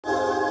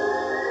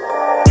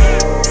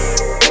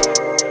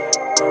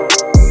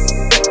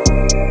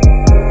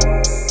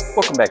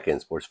Welcome back in,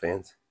 sports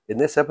fans. In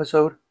this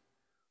episode,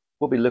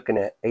 we'll be looking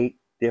at 8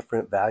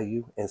 different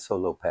value and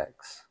solo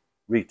packs,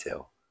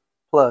 retail,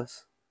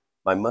 plus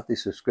my monthly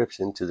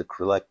subscription to the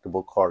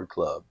Collectible Card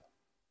Club.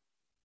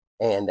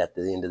 And at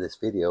the end of this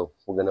video,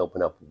 we're going to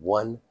open up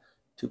one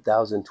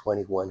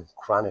 2021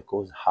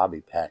 Chronicles hobby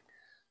pack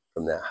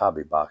from that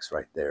hobby box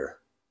right there.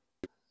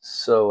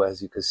 So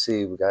as you can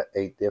see, we got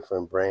 8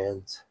 different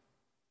brands,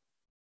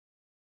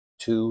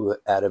 2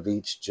 out of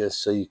each,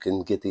 just so you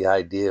can get the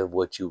idea of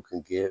what you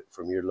can get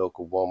from your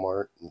local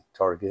Walmart and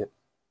Target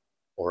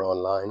or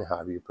online,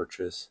 however you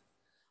purchase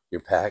your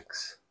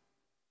packs.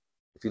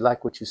 If you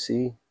like what you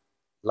see,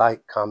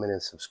 like, comment,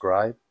 and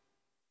subscribe.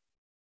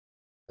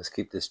 Let's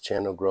keep this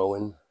channel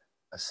growing.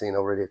 I've seen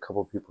already a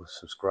couple people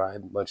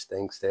subscribe. Much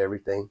thanks to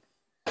everything.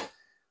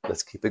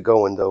 Let's keep it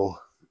going though.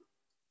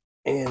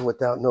 And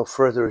without no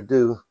further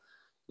ado,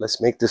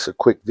 let's make this a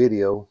quick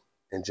video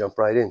and jump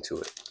right into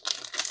it.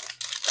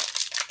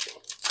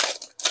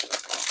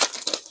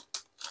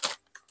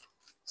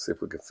 See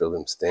if we can fill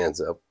them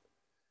stands up.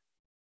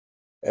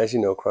 As you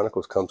know,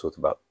 Chronicles comes with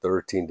about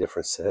 13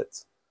 different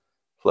sets.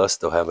 Plus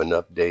they'll have an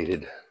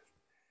updated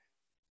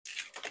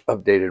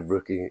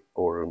rookie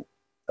or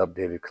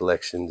updated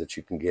collection that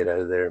you can get out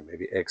of there.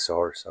 Maybe XR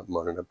or something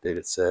on an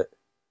updated set.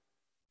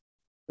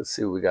 Let's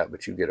see what we got,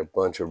 but you get a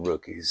bunch of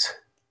rookies.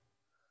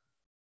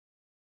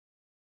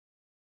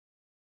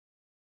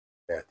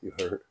 Matthew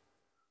Hurt,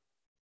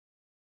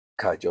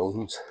 Kai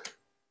Jones,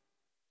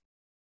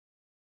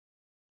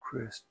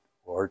 Chris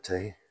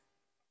Duarte,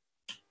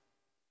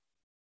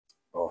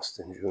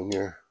 Austin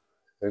Jr.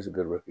 There's a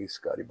good rookie,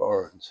 Scotty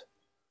Barnes.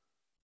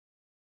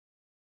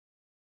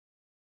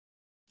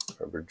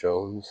 Herbert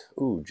Jones.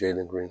 Ooh,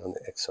 Jalen Green on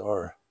the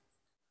XR.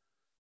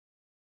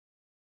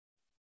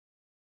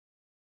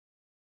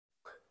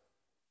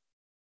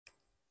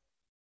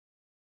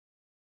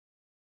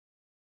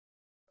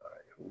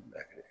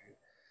 Back in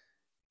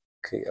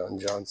here. Keon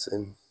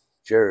Johnson.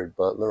 Jared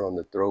Butler on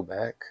the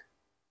throwback.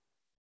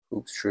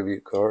 Hoops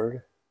tribute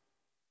card.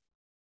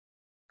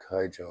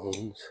 Kai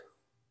Jones.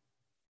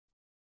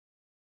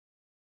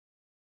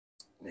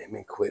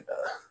 Name Quita.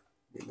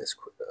 Miss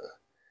Quita.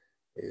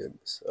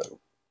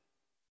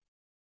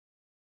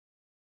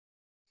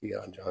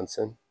 Keon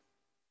Johnson.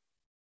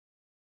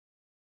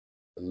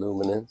 The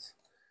Luminance.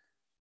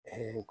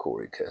 And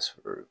Corey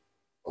Kessler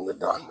on the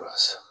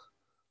Donruss.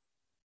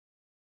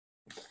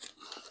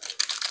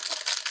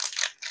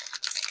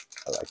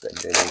 I like that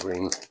Jalen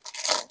Green.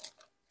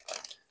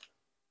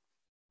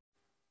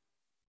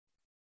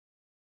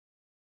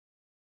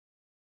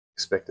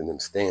 Expecting them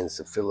stands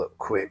to fill up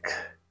quick.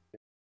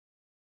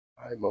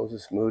 All right,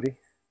 Moses Moody.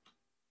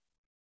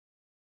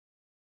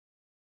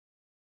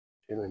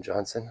 Jalen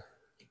Johnson.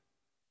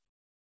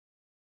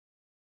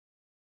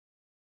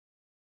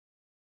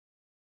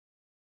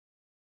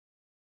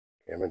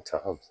 Cameron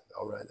Thompson.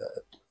 All right,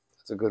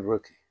 that's a good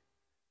rookie.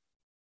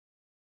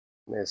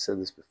 I may have said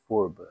this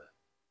before, but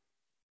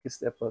he can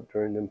step up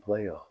during them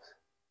playoffs.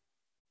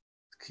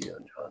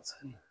 Keon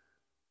Johnson.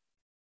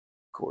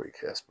 Corey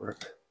Kessler.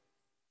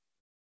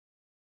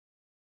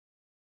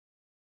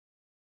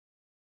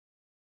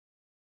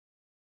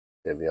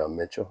 Devion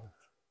Mitchell.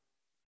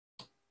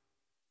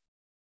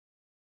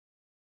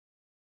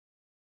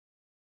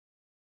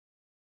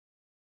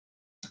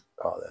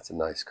 Oh, that's a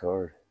nice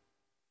card.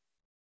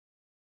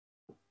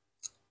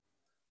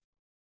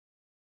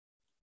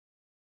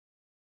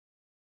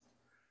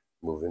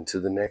 Moving to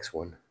the next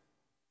one.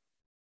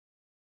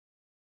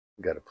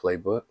 We got a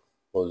playbook,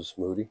 Moses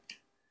Moody.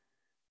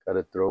 Got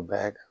a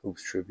throwback,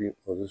 Hoops tribute,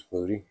 Moses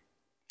Moody.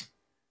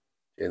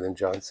 Jalen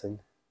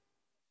Johnson.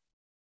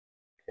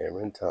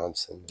 Cameron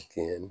Thompson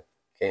again.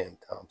 Cam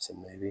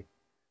Thompson maybe.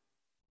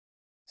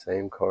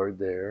 Same card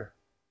there.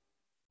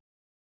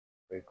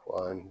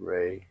 Raekwon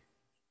Ray.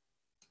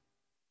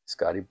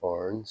 Scotty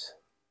Barnes.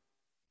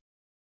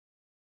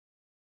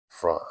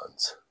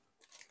 Franz.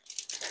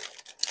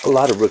 A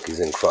lot of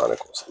rookies in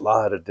Chronicles. A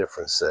lot of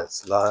different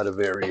sets. A lot of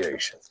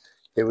variations.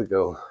 Here we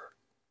go.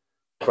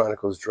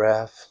 Chronicles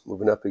draft.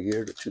 Moving up a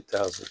year to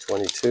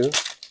 2022.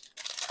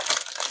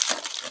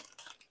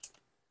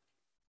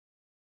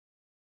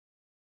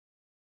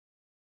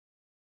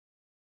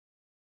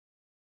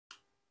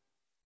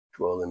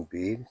 Joel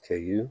Embiid,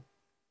 KU.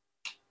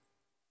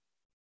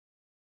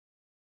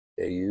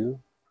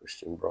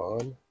 Christian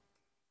Braun.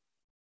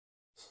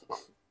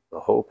 The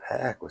whole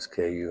pack was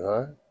KU,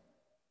 huh?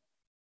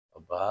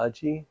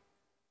 Abaji.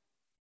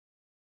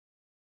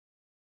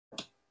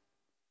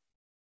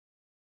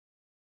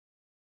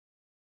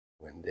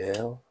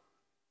 Wendell.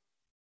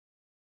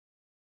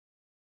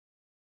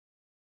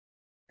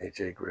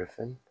 AJ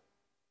Griffin.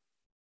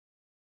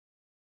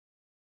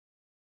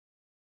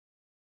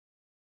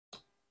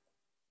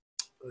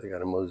 They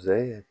got a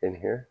mosaic in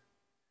here.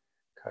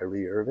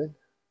 Kyrie Irving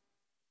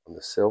on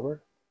the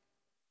silver.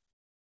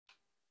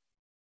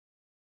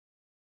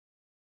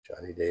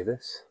 Johnny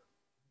Davis.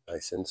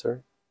 Nice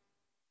insert.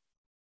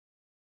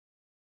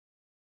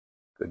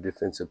 Good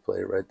defensive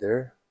play right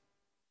there.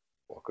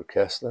 Walker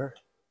Kessler.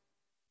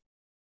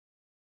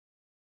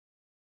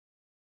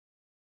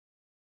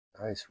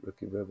 Nice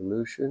rookie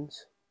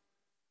revolutions.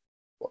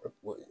 Mark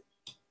Williams.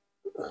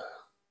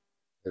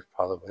 There's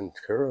Paulo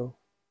Ventura.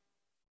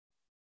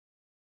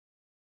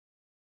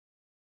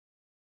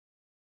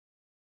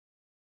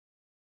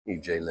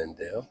 EJ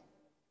Lindell.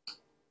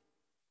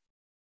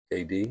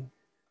 KD.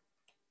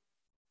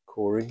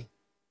 Corey.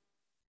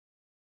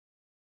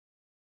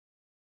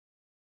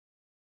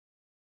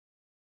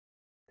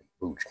 And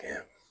Booch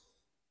Camp.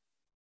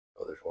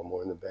 Oh, there's one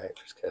more in the back.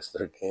 There's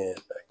Kessler again.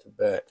 Back to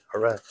back.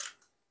 All right.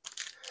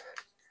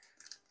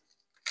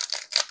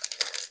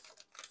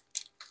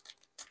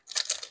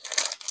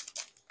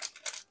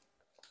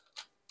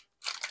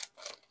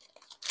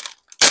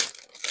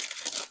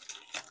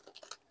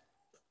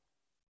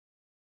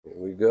 Here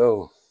we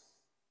go.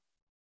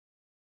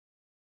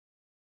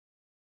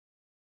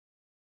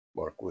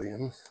 Mark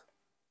Williams.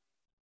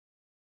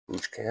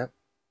 Booch Camp.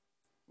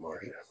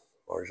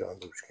 MarJon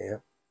Booch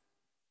Camp.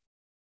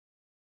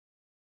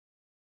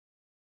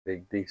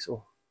 Big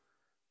Diesel.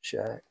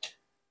 Shaq.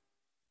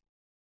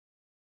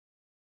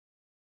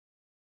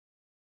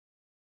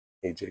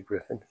 AJ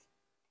Griffin.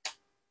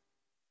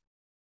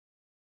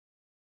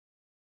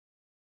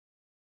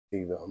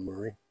 Devon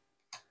Murray.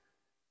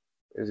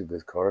 There's a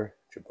good card.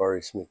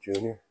 Jabari Smith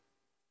Jr.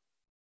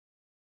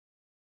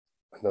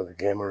 Another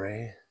Gamma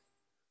Ray.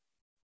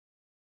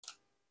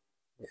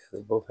 Yeah,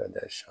 they both had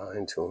that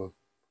shine to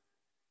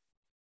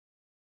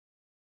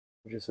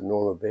them. Just a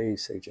normal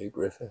base, AJ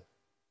Griffin.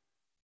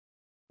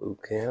 Boot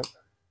Camp.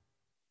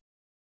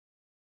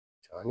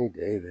 Johnny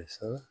Davis,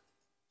 huh?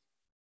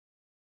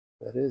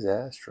 That is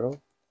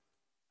Astro.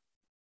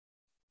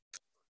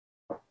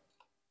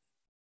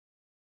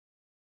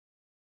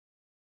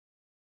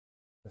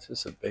 This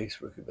is a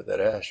base rookie, but that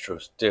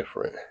Astro's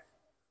different.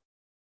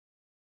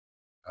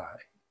 All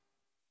right.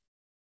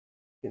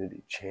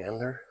 Kennedy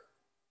Chandler.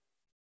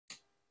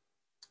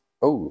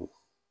 Oh,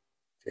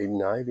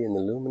 Jaden Ivey and the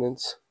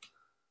Luminance.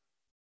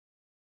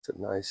 It's a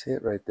nice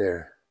hit right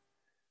there.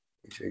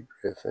 AJ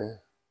Griffin.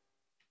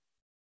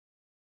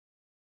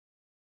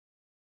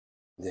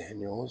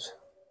 Daniels.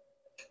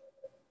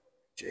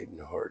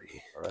 Jaden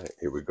Hardy. All right,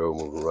 here we go.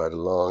 Moving right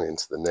along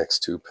into the next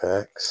two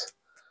packs.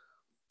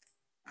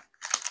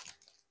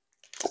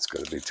 It's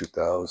going to be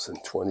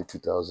 2020,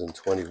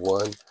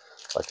 2021.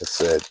 Like I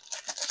said,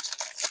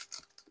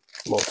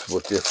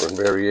 multiple different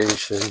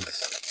variations.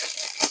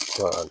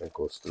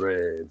 Chronicles,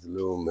 Threads,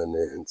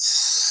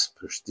 Luminance,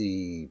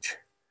 Prestige.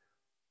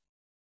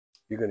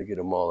 You're going to get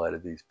them all out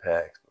of these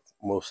packs.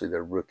 Mostly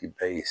they're rookie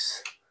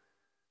base.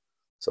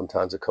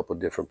 Sometimes a couple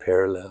different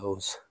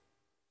parallels.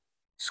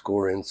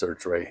 Score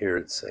inserts right here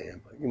it's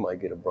saying. But you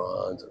might get a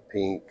bronze, a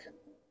pink.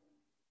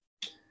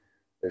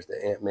 There's the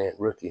Ant-Man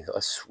rookie.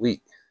 That's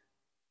sweet.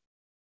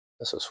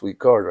 That's a sweet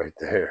card right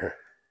there.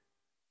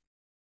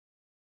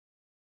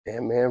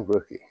 Ant-Man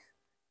rookie.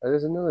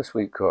 There's another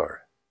sweet card.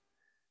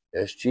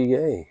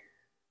 SGA.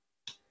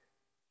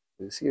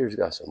 This here's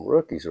got some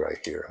rookies right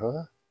here,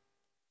 huh?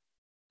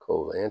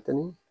 Cole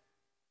Anthony.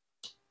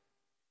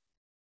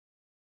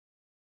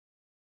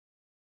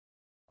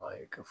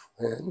 Micah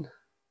Flynn.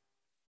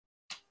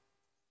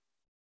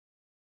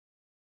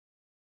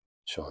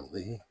 Sean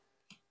Lee.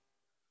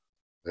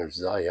 There's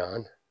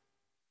Zion.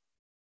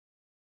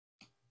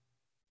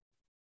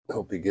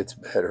 Hope he gets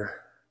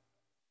better.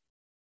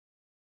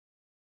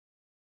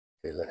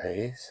 Jalen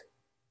Hayes.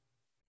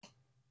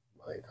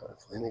 Micah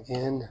Flynn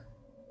again.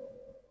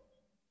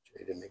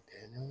 Jaden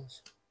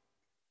McDaniels.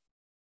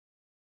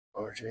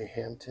 RJ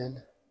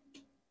Hampton.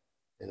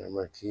 And our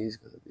marquee is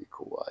going to be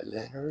Kawhi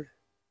Leonard.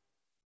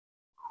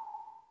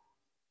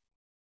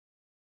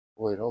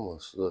 Boy, it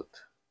almost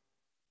looked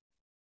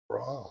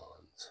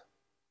bronze.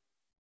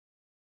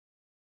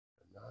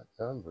 Not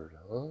numbered,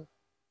 huh?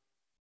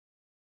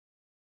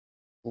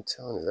 I'm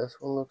telling you, this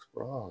one looks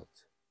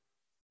bronze.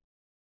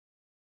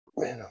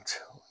 Man, I'm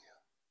telling you.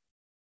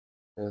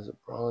 There's a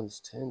bronze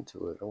tint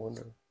to it. I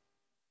wonder.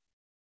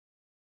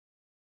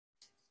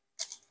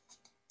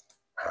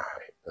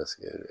 Alright, let's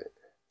get it.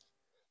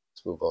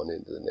 Let's move on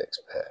into the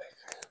next pack.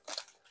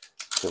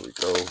 Here we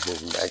go.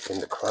 Moving back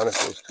into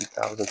Chronicles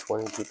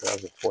 2020,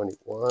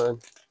 2021.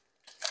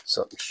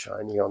 Something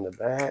shiny on the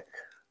back.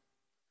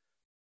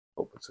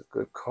 Hope it's a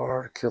good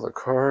card, killer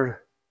card.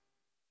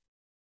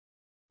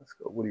 Let's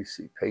go. What do you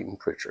see? Peyton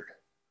Pritchard.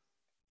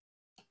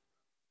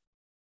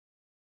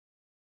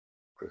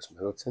 Chris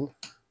Middleton.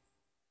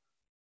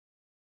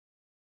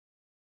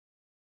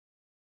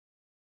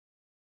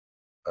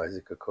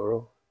 Isaac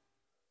Okoro.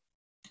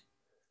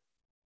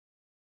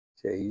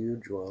 JU,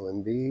 Joel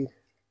Embiid.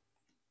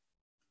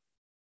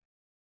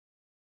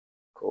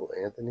 Cole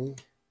Anthony.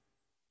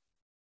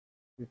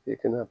 You're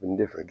picking up in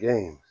different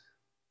games.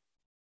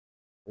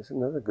 There's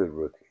another good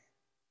rookie.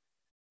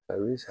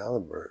 Tyrese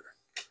Halliburton.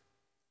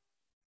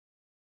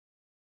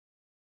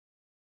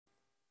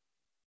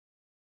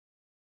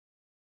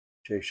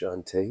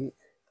 Jayshawn Tate.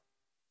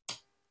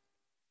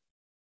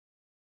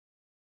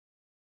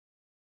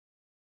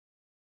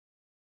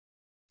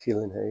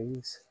 Keelan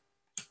Hayes.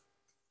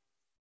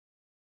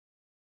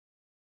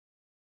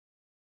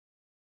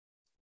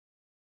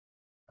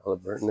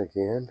 Halliburton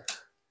again.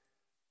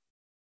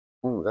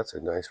 Ooh, that's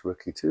a nice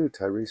rookie too.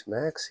 Tyrese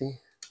Maxey.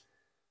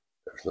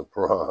 There's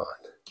LeBron.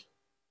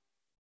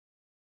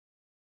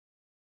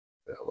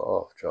 Fell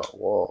off. John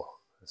Wall.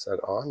 Is that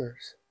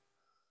honors?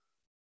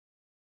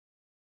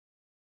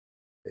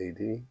 AD.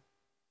 And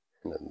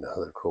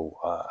another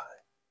Kawhi.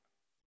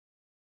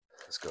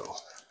 Let's go.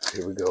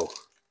 Here we go.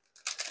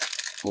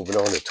 Moving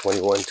on to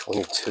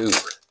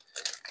 21-22.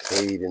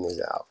 Cade in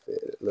his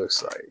outfit. It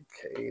looks like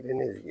Cade in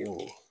his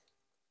uni.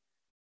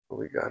 What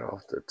we got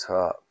off the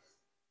top?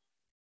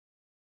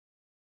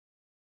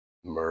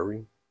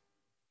 Murray.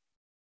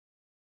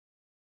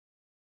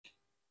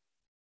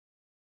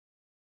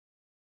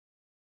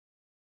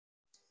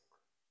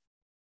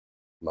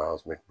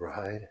 Miles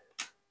McBride.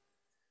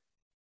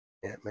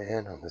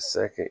 Ant-Man on the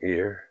second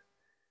year.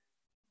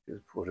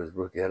 Just pulled his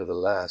rookie out of the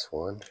last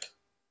one. Is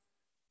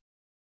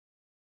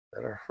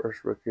that our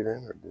first rookie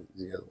then, or is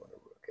the other one a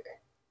rookie?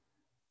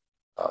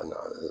 Oh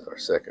no, this is our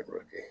second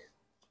rookie.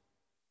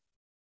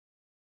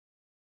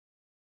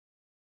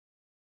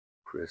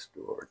 Chris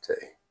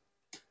Duarte.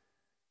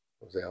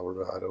 Jose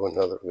Alvarado,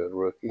 another good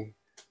rookie.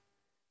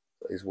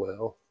 Plays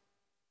well.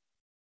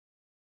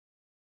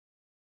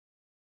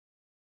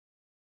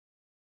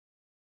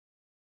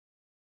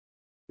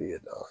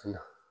 Theodon.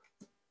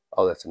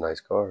 Oh, that's a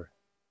nice card.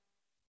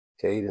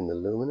 Cade and the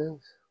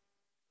Luminance.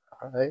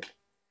 All right.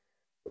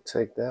 We'll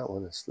take that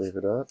one and sleeve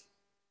it up.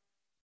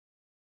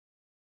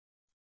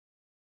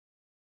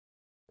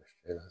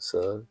 Jalen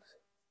Suggs.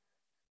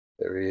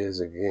 There he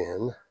is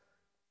again.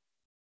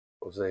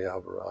 Jose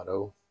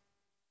Alvarado.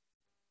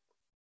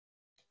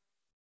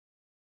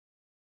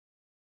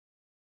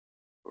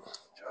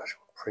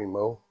 Joshua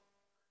Primo.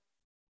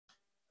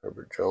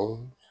 Herbert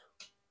Jones.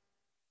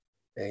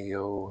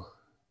 Ayo.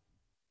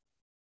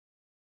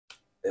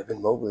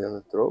 Evan Mobley on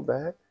the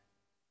throwback.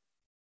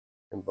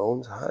 And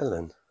Bones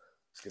Highland.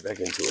 Let's get back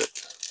into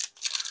it.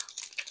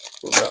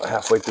 We're about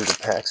halfway through the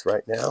packs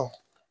right now.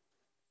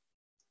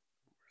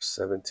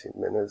 17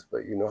 minutes,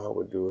 but you know how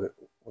we'll do it.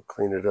 We'll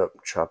clean it up,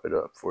 chop it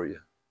up for you.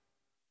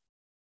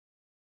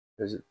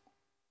 Is it?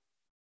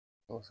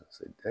 I was going to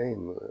say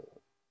Dame.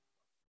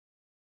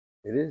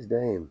 It is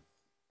Dame.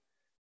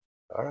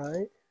 All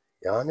right.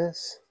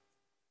 Giannis.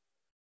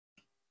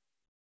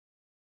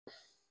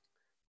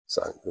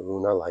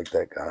 Sangoon, I like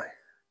that guy.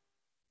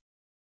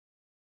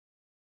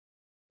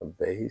 A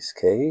base,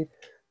 Cade.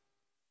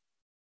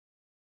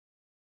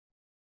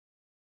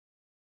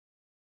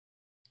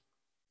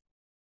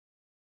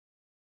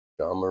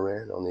 John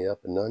Moran on the up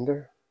and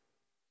under.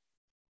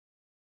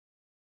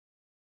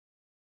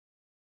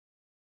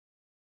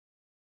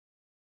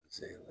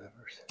 Zay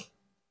Livers.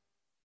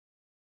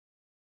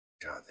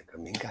 Jonathan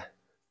Kuminga.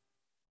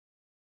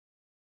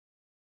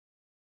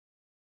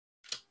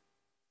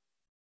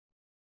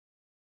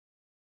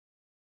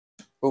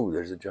 Oh,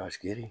 there's a Josh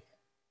Giddey.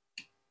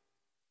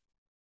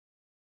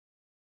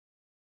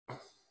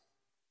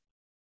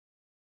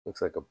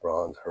 Looks like a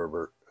bronze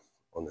Herbert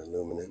on the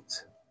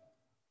Luminance.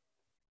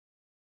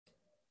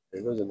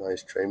 There goes a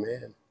nice Trey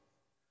Man.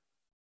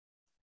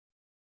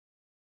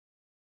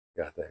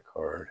 Got that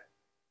card.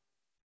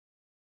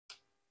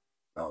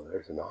 Oh,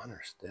 there's an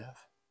honor,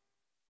 Steph.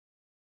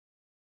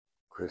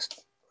 Chris.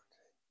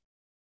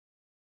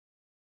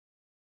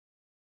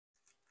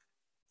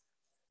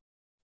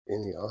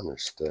 Any honor,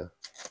 Steph.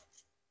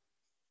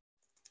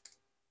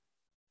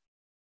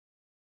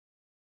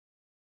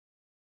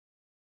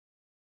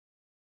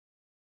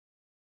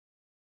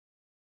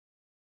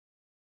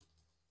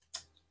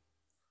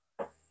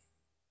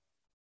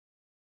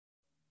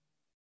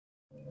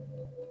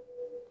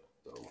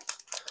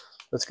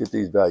 Let's get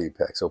these value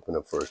packs open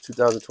up first.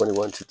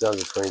 2021,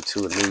 2022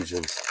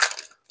 Illusions.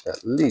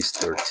 At least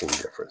 13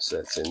 different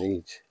sets in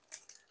each.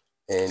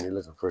 And you're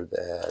looking for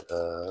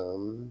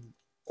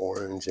that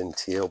orange and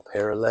teal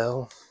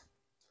parallel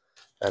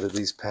out of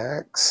these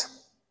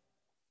packs.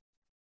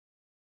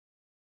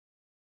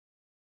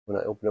 When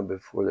I opened them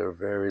before, they were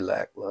very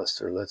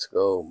lackluster. Let's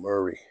go.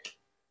 Murray,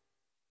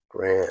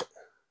 Grant,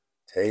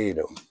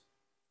 Tatum,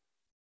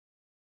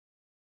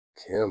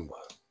 Kemba,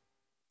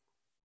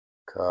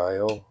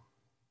 Kyle,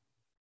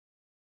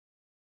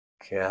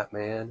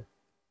 Catman,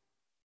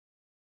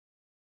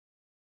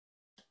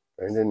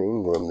 Brandon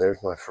Ingram.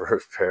 There's my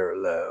first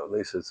parallel. At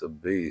least it's a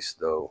beast,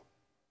 though.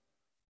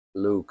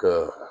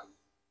 Luka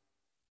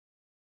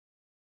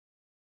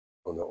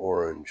on the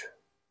orange.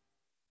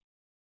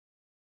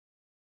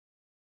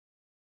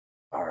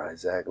 All right,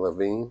 Zach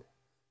LaVine.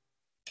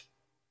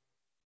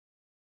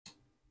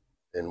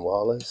 Ben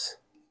Wallace.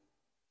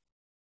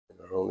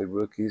 And our only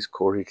rookies,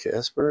 Corey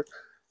Kispert.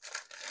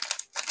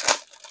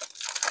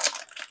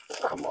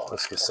 Come on,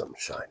 let's get something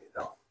shiny,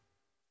 though.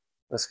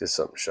 Let's get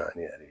something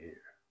shiny out of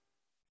here.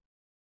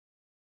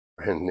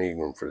 Brandon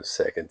Ingram for the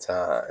second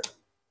time.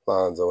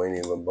 Lonzo ain't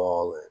even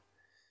balling.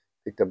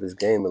 Picked up his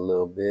game a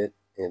little bit.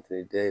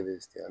 Anthony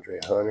Davis,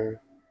 DeAndre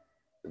Hunter,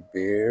 the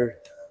beard.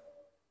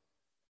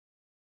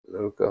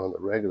 Luka on the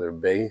regular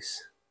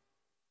base.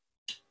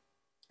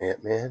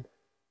 Ant-Man.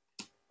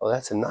 Oh,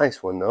 that's a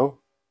nice one, though.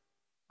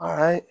 All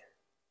right.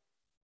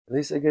 At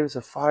least they gave us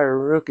a fire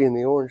rookie in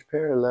the orange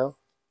parallel.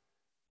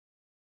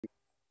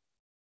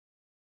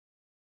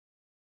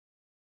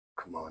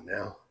 Come on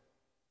now.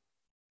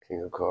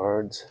 King of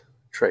Cards.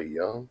 Trae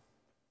Young.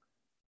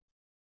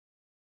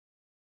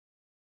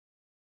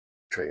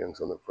 Trae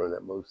Young's on the front of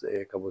that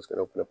mosaic. I was going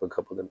to open up a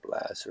couple of them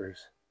blasters.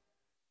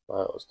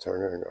 Miles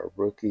Turner and our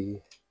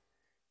rookie.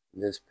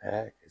 In this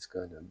pack is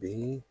going to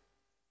be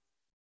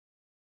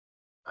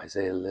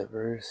Isaiah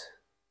Livers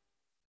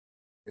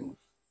and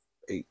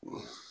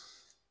Ayton.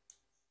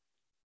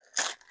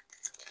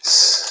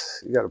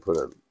 You got to put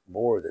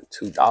more than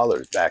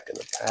 $2 back in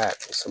the pack.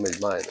 If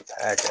somebody's buying the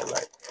pack at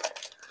like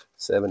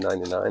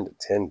 $7.99 to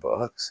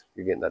 $10,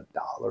 you're getting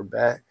 $1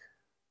 back.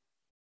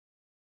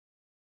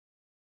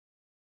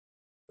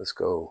 Let's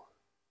go.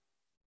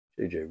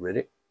 JJ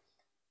Redick,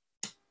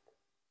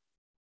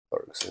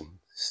 Clarkson,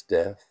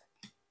 Steph,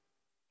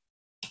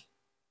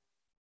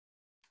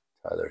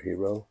 Tyler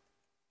Hero,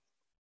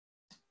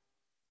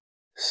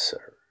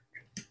 Serge.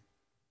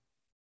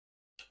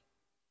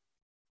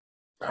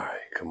 All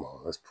right, come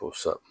on, let's pull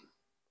something.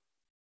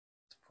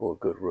 Let's pull a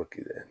good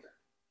rookie then.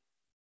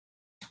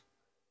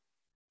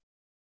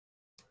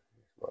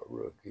 Here's my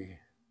rookie.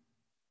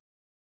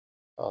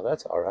 Oh,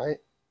 that's all right.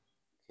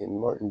 Ken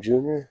Martin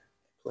Jr.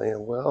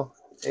 playing well,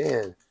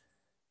 and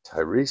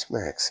Tyrese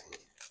Maxey.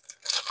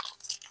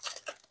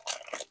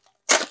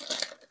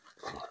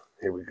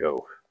 Here we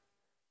go.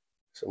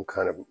 Some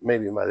kind of,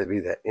 maybe it might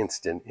be that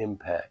instant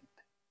impact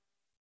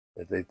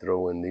that they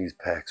throw in these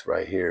packs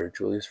right here.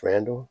 Julius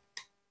Randle,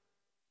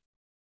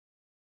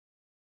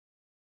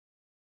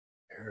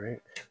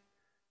 Eric,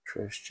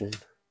 Tristan,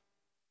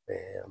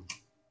 Bam,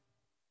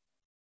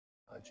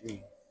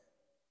 Haji,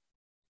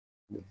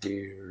 the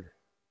beard.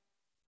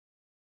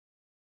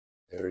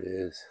 There it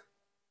is.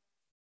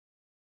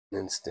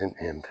 Instant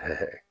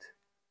impact.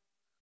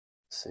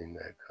 Seen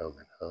that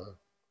coming, huh?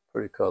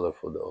 Pretty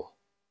colorful though.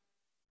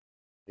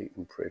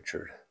 Peyton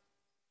Pritchard,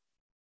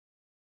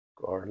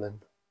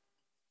 Garland,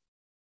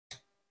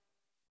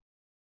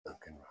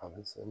 Duncan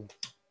Robinson,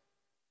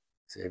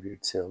 Xavier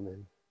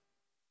Tillman,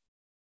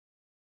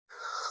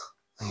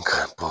 and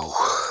Campo.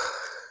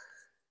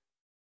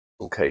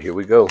 Okay, here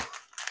we go.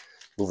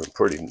 Moving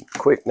pretty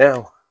quick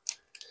now.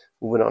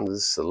 Moving on to the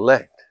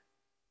select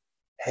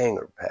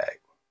hanger pack.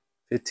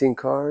 15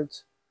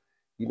 cards.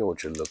 You know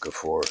what you're looking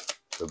for.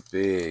 The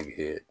big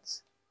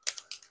hits.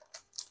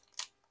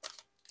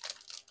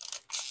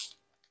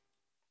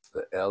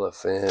 The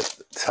elephant,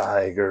 the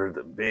tiger,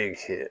 the big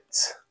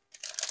hits.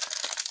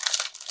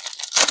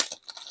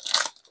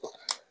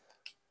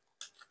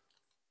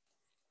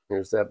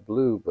 Here's that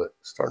blue, but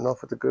starting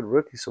off with a good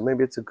rookie, so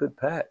maybe it's a good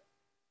pack.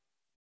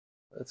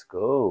 Let's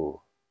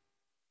go.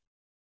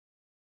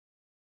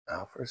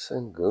 Alfred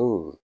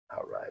Sengun.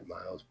 All right,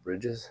 Miles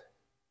Bridges.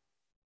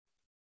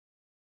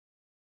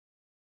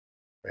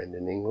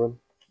 Brandon Ingram.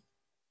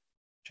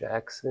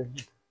 Jackson.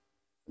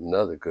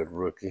 Another good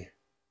rookie.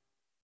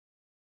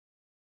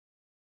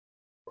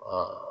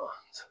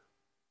 Bronze.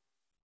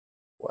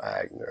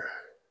 Wagner.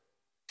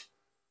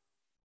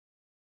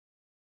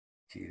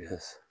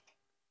 Kiedis.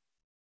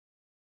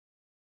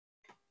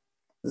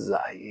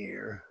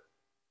 Zaire.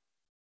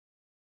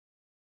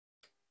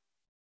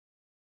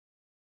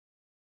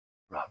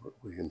 Robert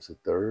Williams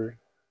III.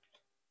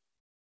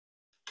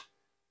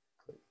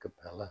 Clint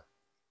Capella.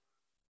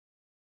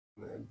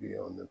 That'd be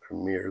on the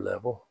premier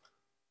level.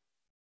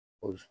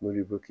 Most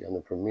Moody rookie on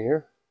the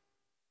premier.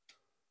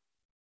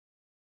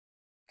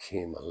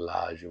 Kim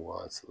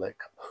Olajuwon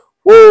select.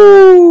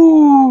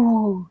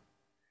 Woo!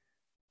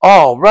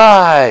 All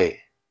right.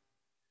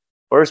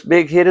 First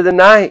big hit of the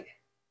night.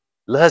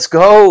 Let's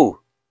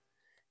go.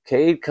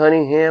 Cade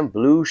Cunningham,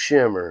 Blue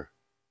Shimmer.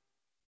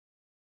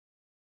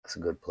 That's a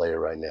good player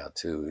right now,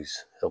 too.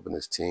 He's helping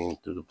his team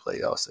through the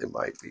playoffs. They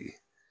might be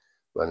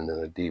running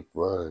in a deep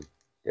run.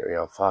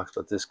 De'Aaron Fox,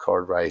 but this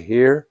card right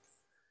here,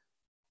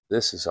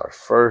 this is our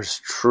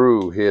first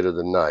true hit of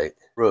the night.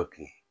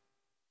 Rookie.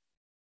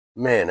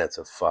 Man, that's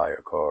a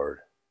fire card.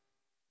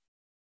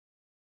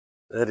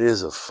 That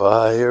is a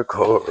fire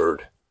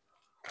card.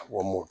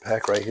 One more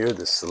pack right here,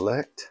 the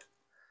select.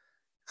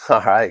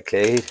 All right,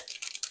 Cade.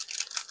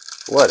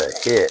 What a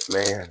hit,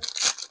 man.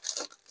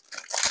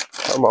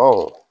 Come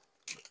on.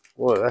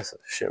 Boy, that's a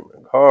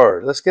shimmering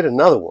card. Let's get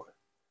another one.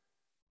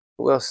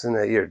 Who else is in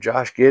that year?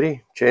 Josh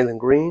Giddey, Jalen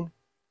Green,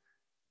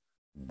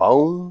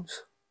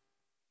 Bones.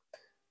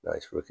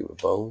 Nice rookie with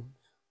Bones.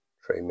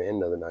 Trey Mann,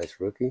 another nice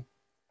rookie.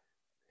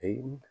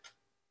 Hayden.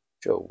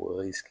 Joe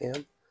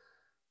Williescamp.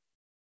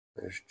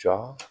 There's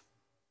Jaw.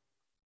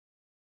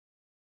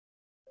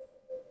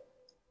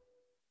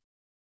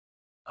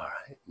 All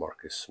right,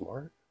 Marcus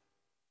Smart.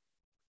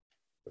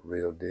 The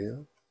real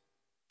deal.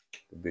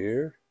 The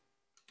beard.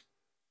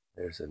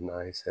 There's a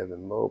nice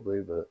Evan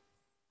Mobley, but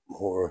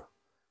more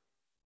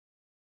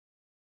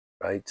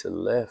right to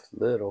left,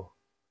 little.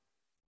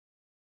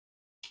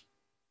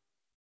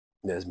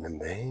 Desmond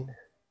Bain.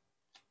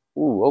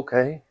 Ooh,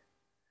 okay.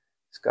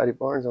 Scotty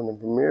Barnes on the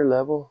premier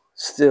level.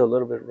 Still a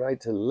little bit right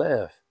to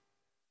left.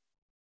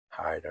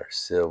 All right, our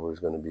silver is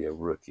going to be a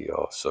rookie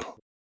also.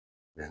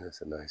 Man,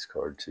 that's a nice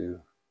card too.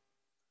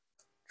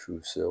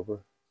 True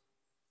silver.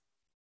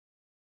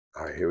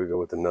 All right, here we go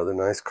with another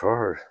nice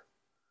card.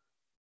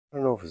 I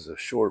don't know if it's a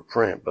short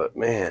print, but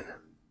man,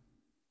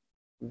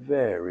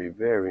 very,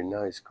 very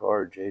nice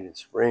card, Jaden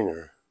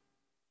Springer.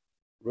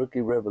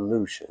 Rookie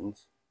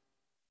Revolutions.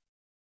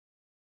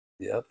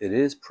 Yep, it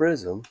is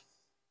Prism.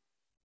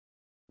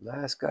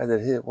 Last guy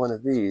that hit one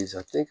of these,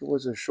 I think it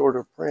was a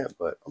shorter print,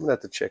 but I'm gonna have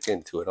to check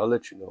into it. I'll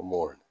let you know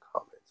more in the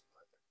comments.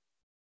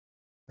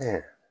 But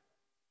man,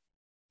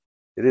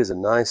 it is a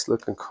nice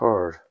looking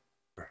card.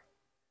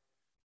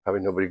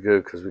 Probably nobody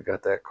good because we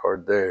got that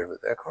card there,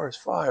 but that card is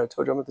fire. I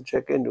told you I'm gonna have to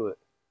check into it.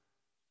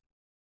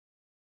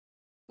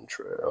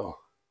 Trail.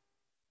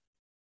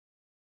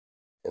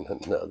 And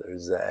another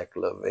Zach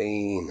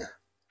LaVine.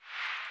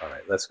 All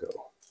right, let's go.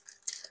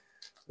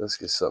 Let's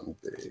get something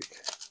big.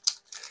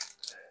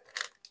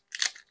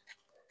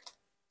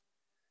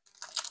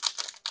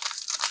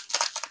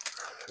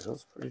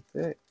 Feels pretty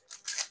thick.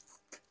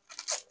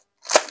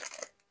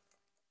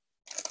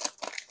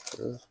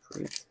 Feels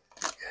pretty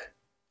thick.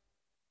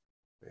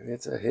 Maybe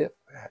it's a hit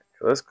pack.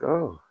 Let's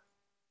go.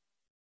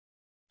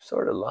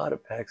 Sort of a lot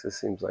of packs, it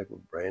seems like,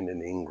 with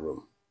Brandon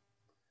Ingram,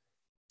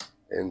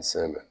 Ben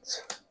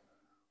Simmons,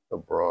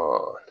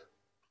 LeBron,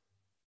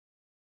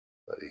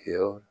 Buddy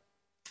Hield,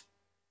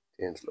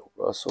 D'Angelo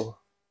Russell,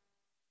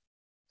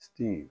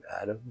 Steve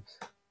Adams,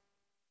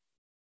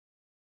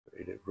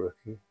 rated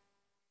rookie,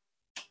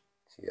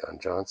 Keon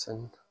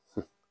Johnson,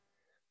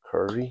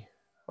 Curry.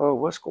 Oh,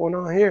 what's going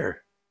on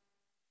here?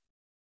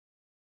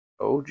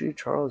 OG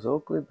Charles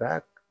Oakley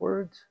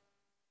backwards.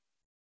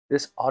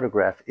 This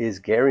autograph is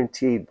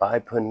guaranteed by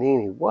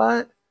Panini.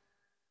 What?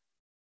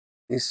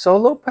 These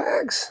solo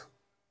packs?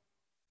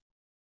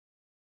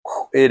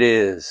 It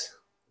is.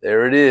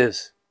 There it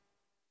is.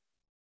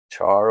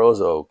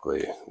 Charles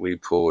Oakley. We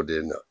pulled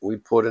an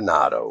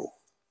auto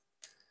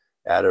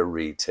at a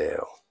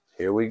retail.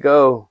 Here we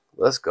go.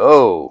 Let's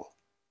go.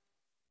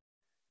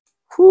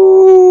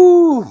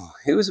 Whoo!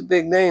 He was a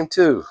big name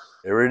too.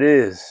 There it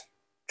is.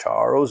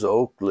 Charles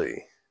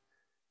Oakley.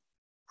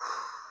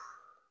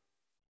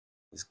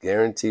 It's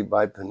guaranteed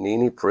by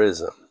Panini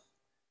Prism.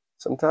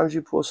 Sometimes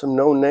you pull some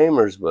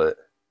no-namers, but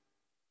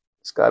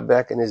this guy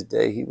back in his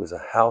day, he was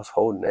a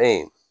household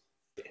name.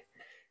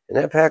 And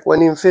that pack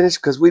wasn't even finished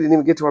because we didn't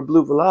even get to our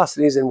blue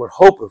velocities, and we're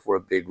hoping for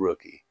a big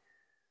rookie.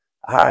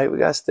 All right, we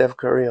got Steph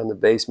Curry on the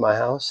base, my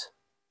house.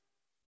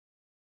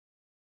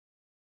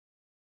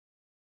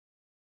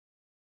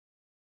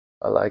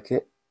 I like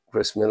it.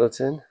 Chris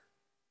Middleton.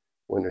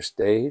 Winner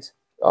stays.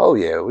 Oh,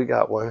 yeah, we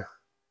got one.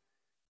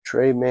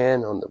 Trey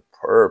Mann on the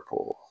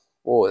purple.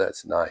 Boy,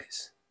 that's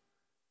nice.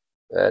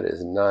 That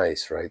is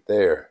nice right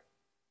there.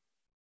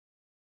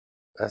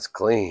 That's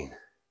clean.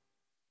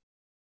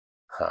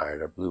 All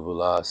right, our blue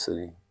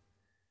velocity.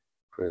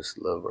 Chris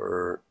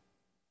Levert.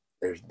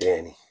 There's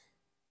Danny.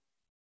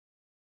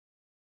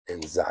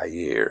 And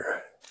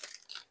Zaire.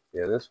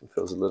 Yeah, this one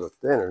feels a little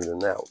thinner than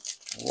that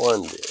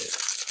one did.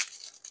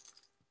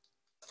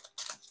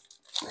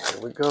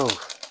 Here we go.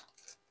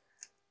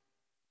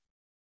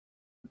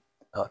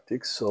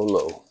 Optic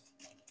Solo.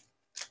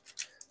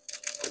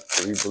 With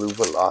 3 blue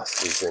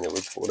velocities in it.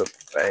 We pulled a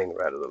bang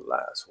right of the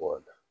last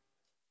one.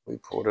 We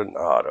pulled an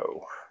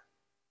auto.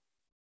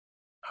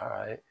 All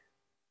right. I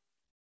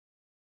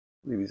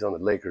believe he's on the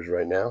Lakers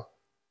right now.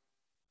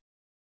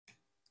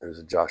 There's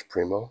a Josh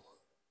Primo.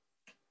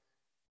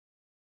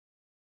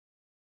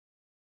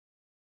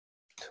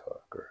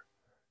 Tucker.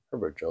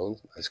 Herbert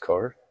Jones, nice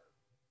card.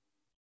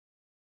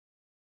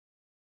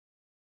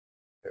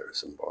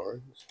 Harrison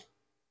Barnes.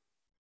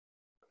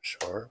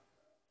 Sharp.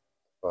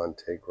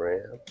 Vontae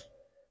Graham.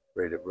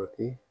 Rated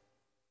rookie.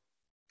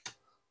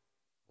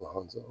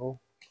 Lonzo.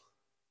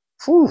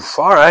 Whew,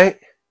 all right.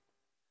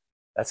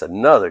 That's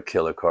another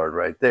killer card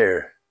right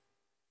there.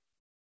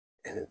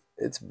 And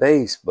it's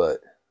base, but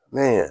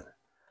man,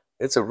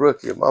 it's a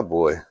rookie, my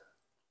boy.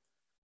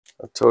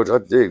 I told you I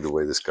dig the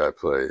way this guy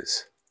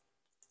plays.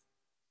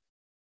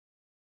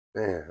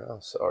 Man,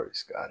 I'm sorry,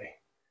 Scotty.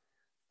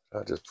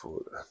 I just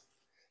pulled a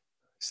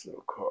nice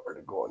little card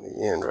to go on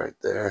the end right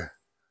there.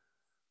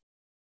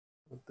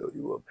 I'll throw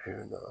you up here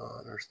in the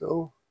honors,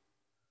 though.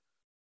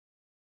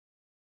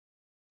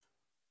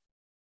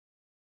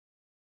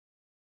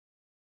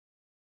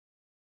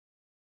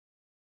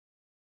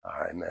 All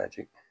right,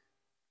 Magic.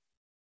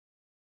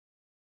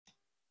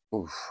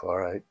 Oof, all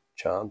right,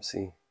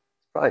 Chauncey.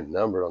 Probably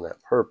numbered on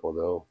that purple,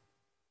 though.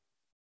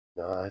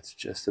 No, it's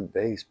just a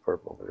base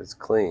purple, but it's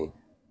clean.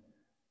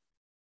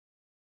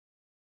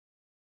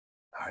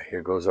 All right,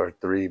 here goes our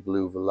 3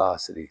 blue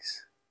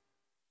velocities.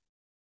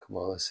 Come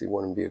on, let's see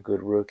one and be a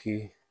good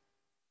rookie.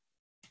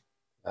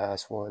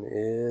 Last one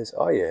is,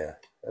 oh yeah,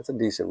 that's a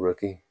decent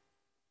rookie.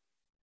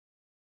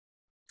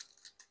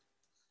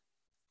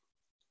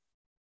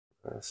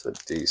 That's a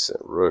decent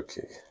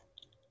rookie.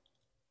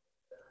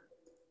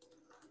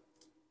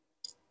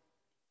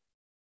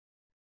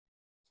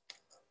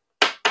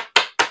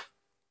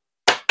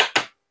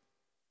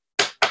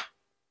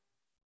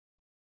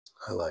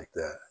 I like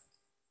that.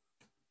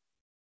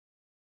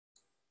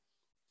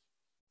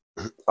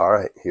 All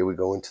right, here we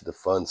go into the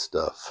fun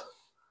stuff.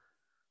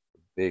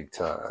 Big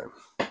time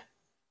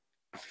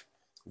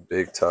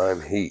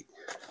heat.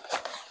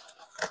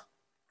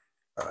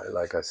 All right,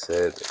 like I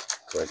said,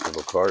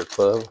 Collectible Card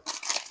Club.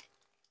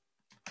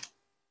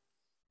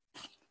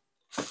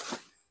 Let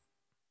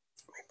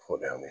me pull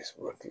down these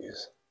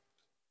rookies.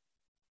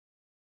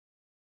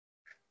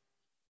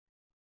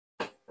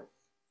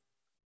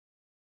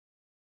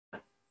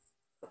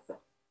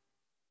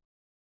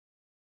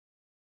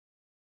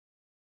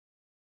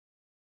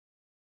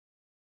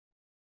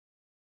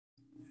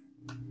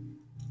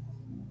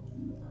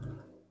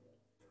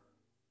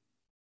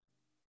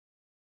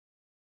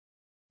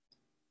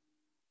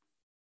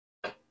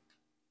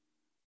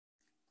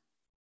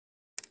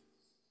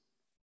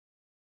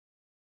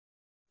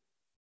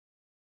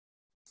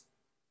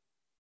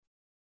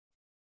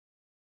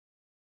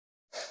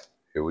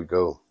 Here we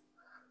go.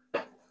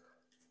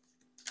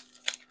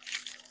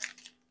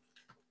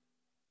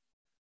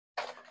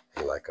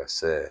 And like I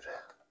said,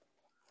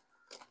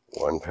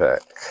 one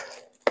pack.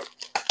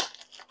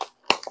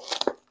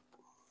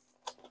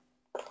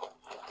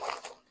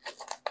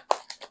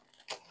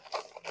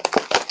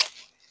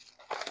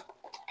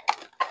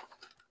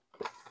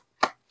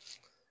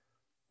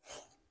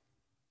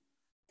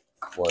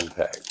 One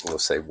pack. We'll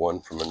save one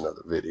from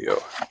another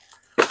video.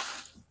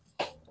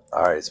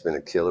 All right, it's been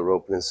a killer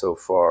opening so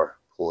far.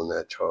 Pulling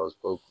that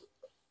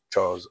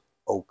Charles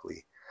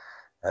Oakley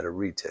at a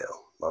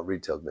retail. My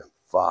retail's been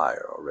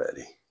fire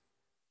already.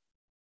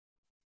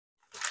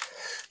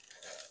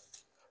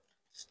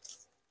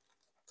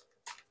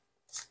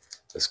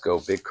 Let's go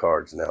big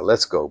cards now.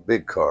 Let's go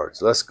big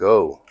cards. Let's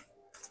go.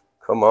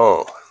 Come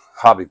on.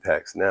 Hobby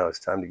packs now. It's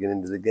time to get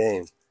into the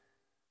game.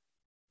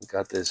 We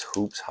got this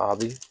Hoops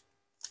hobby.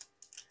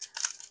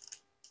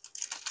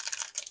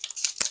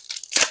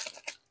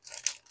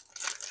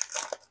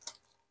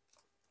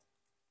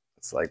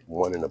 It's like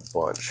one in a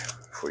bunch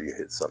before you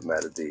hit something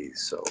out of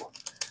these. So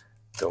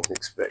don't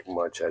expect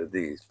much out of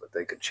these, but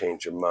they could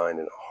change your mind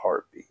in a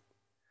heartbeat.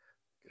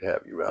 Could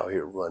have you out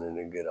here running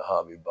and get a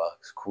hobby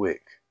box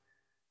quick.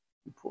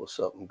 You pull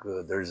something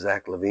good. There's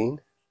Zach LaVine,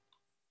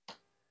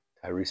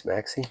 Tyrese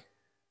Maxey,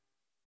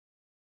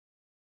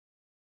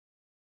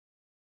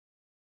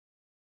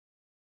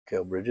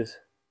 Kel Bridges,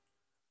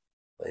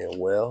 playing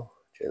well,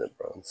 Jalen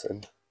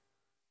Brunson.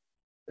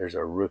 There's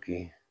our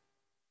rookie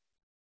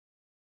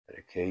at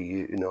a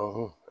KU.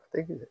 No, I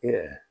think,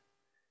 yeah,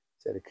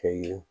 it's at a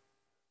KU.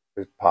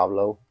 There's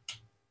Pablo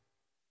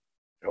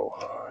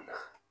Johan.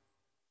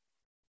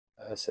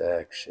 That's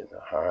action.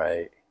 All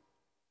right.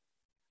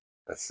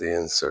 That's the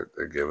insert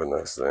they're giving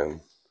us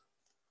then.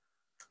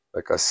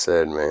 Like I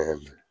said,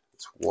 man,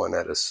 it's one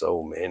out of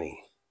so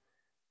many.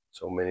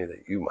 So many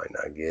that you might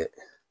not get.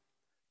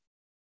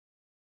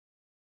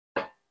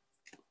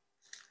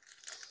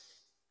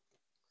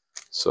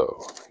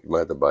 So you might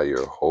have to buy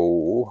your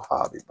whole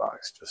hobby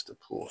box just to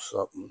pull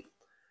something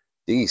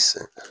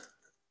decent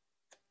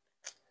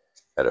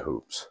out of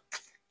Hoops.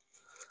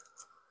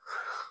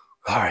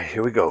 All right,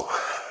 here we go.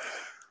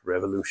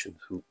 Revolution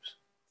Hoops.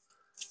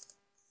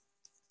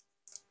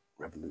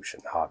 Revolution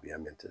Hobby, I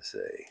meant to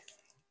say.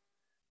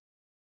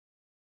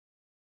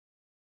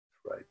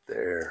 Right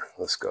there.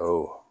 Let's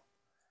go.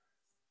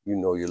 You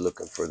know you're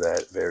looking for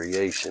that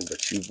variation,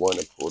 but you want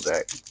to pull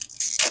that.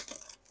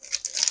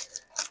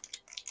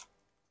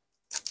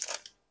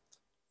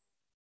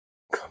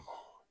 Come on.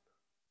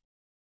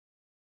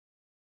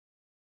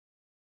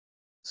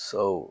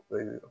 So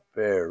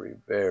very,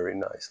 very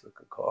nice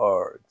looking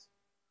cards.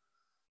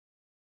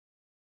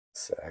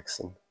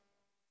 Saxon.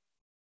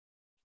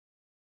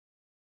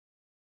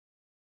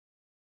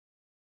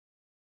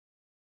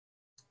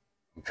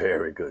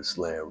 Very good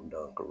slam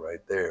dunker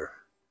right there.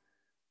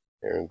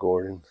 Aaron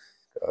Gordon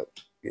got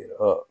to get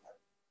up.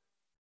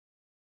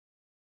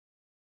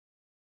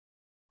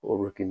 Pull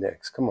rookie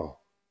next. Come on.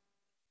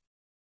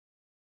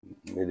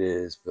 It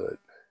is, but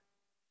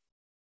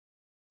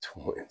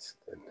Twins.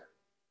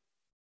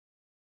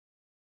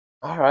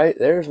 All right,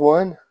 there's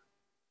one.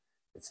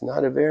 It's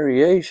not a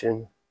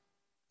variation.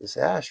 This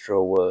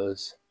Astro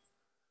was,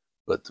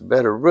 but the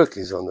better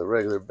rookies on the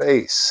regular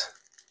base.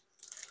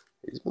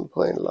 He's been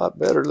playing a lot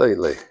better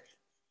lately.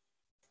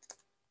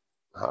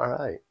 All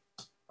right.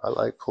 I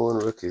like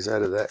pulling rookies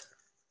out of that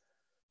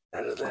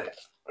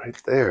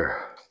right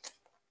there.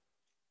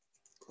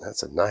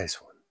 That's a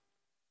nice one.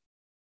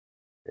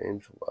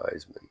 James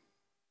Wiseman.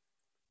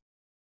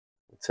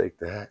 We'll take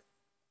that.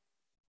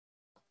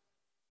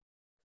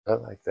 I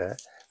like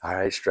that. All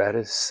right,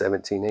 Stratus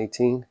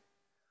 1718.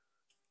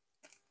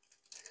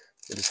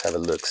 We'll just have a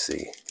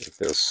look-see. It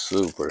feels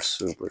super,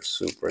 super,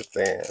 super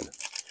thin.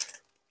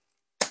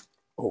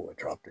 Oh, I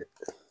dropped it.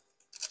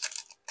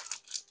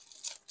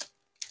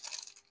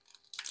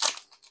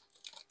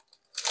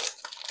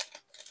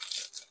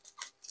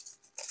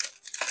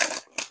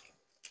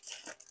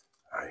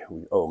 All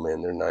right, oh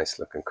man, they're nice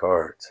looking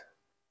cards.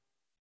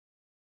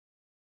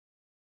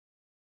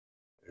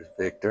 There's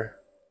Victor.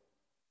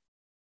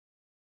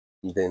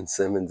 Ben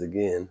Simmons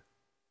again.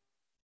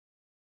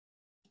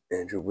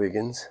 Andrew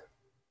Wiggins.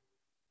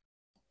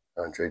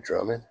 Andre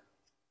Drummond.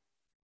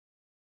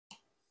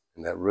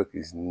 And that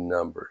rookie's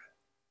numbered.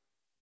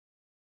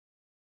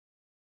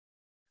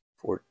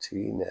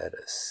 14 out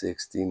of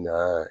 69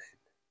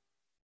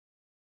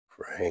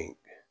 for Hank.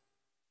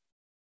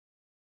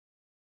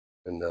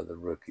 Another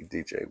rookie,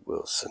 DJ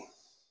Wilson.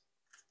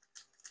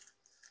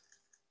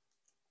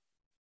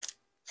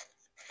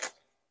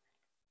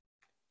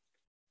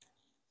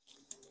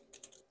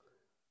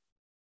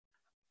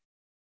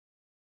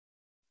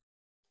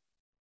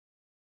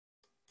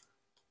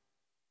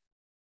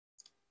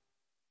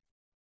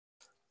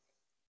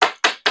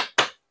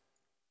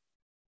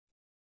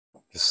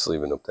 Just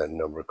sleeving up that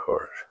number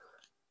card.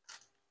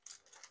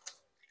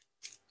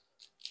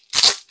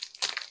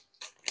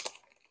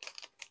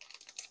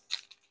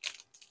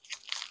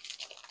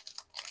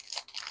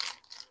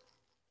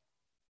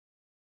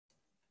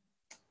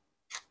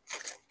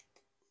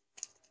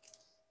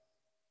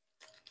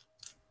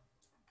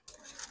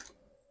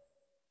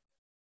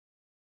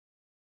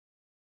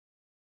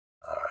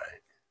 All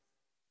right.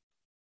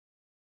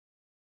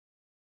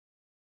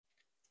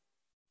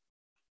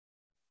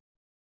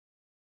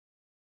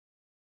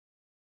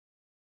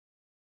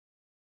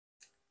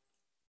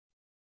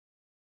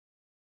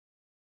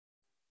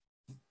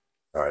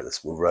 All right,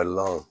 let's move right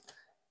along.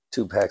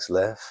 2 packs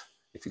left.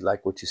 If you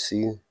like what you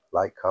see,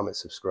 like, comment,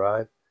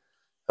 subscribe.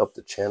 Help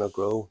the channel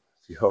grow.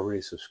 If you're already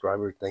a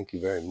subscriber, thank you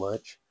very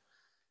much.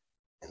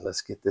 And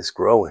let's get this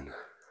growing.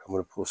 I'm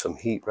going to pull some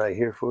heat right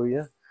here for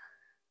you.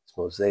 It's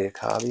Mosaic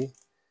Hobby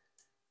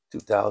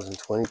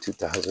 2020,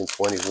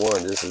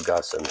 2021. This has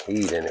got some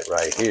heat in it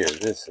right here.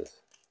 This is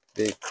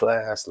big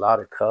class, a lot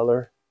of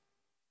color.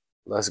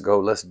 Let's go.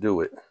 Let's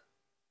do it.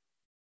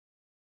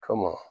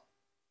 Come on.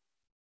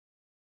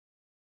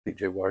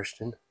 PJ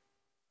Washington.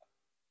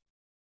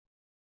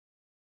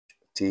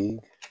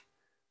 Teague.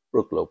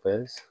 Brook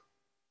Lopez.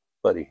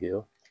 Buddy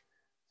Hield.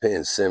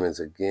 Ben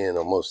Simmons again,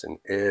 almost in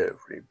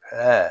every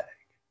pack.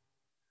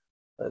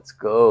 Let's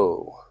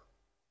go.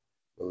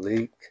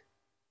 Malik.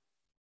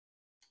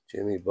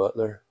 Jimmy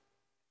Butler.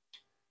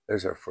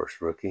 There's our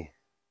first rookie.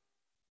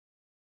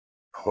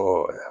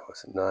 Oh, that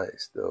was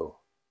nice, though.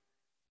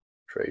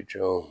 Trey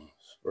Jones,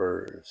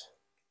 Spurs.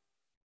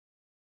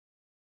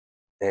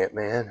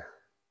 Ant-Man.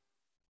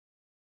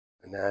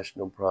 The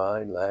National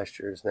Pride, last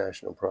year's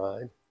National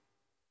Pride.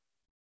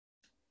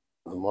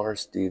 Lamar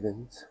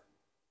Stevens.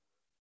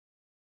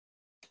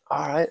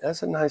 All right,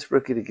 that's a nice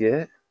rookie to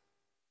get.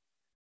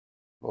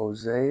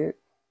 Mosaic,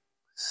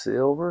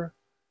 silver,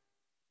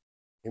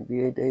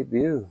 NBA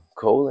debut,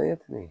 Cole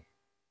Anthony.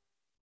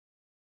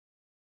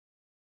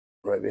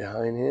 Right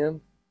behind him,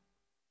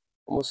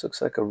 almost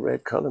looks like a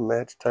red color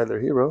match,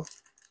 Tyler Hero.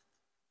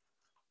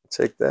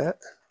 Take that.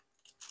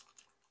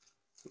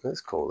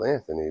 That's Cole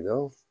Anthony,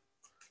 though.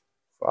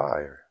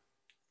 Fire.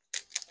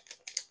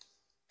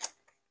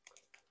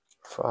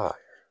 Fire.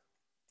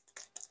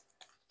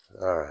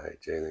 All right,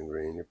 Jalen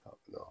Green, you're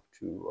popping off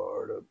too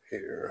hard up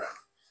here.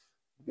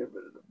 Get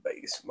rid of the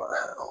base of my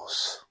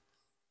house.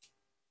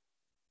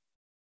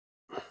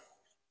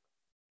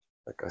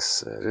 Like I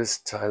said, it's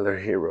Tyler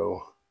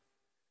Hero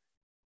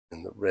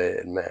in the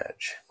red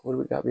match. What do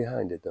we got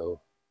behind it,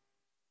 though?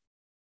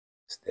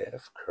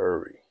 Steph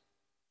Curry.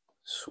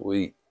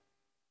 Sweet.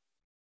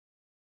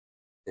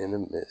 In a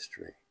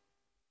mystery.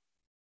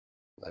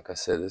 Like I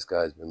said, this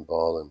guy's been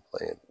balling,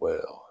 playing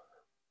well.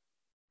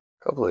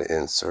 Couple of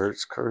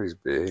inserts. Curry's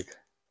big.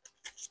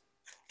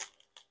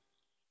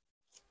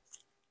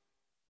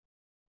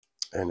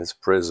 And it's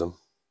Prism.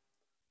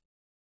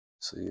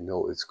 So you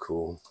know it's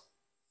cool.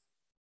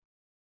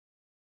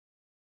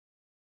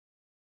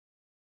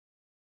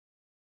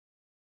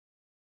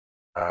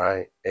 All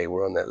right. Hey,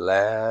 we're on that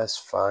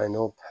last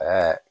final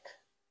pack.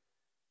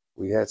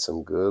 We had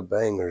some good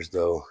bangers,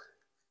 though.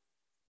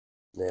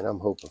 Man, I'm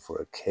hoping for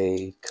a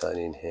Cade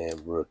Cunningham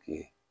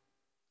rookie.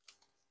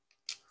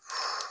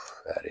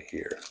 Out of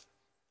here.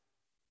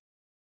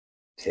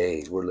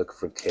 Cade. We're looking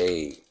for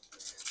Cade.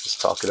 Let's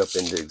talk it up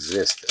into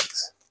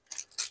existence.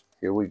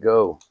 Here we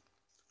go.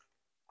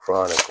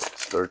 Chronicles.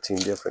 13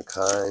 different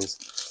kinds.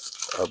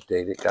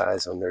 Updated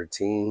guys on their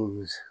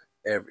teams.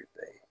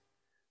 Everything.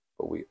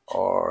 But we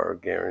are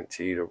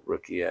guaranteed a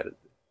rookie out of,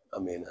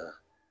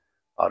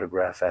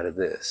 autograph out of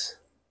this.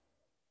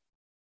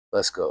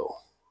 Let's go.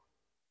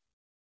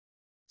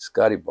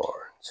 Scotty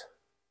Barnes.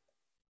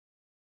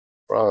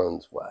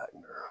 Franz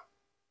Wagner.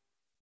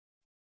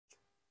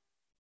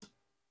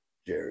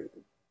 Jared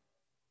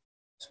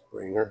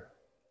Springer.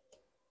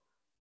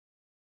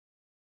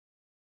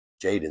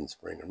 Jaden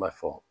Springer, my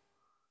fault.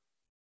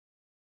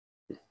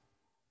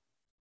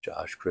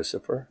 Josh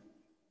Christopher.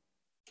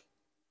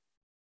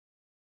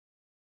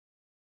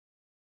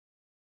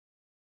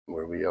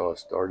 Where we all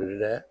started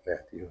it at,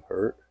 Matthew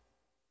Hurt.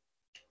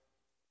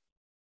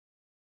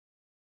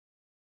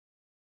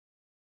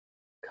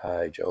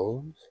 Kai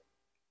Jones.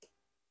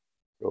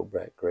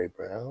 Throwback Gray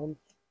Brown.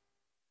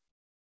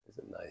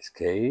 There's a nice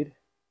Cade.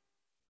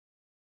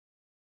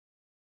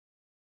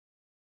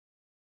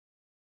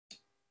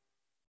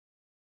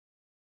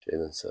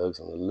 Jalen Suggs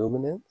on the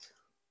Luminance.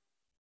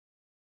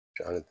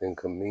 Jonathan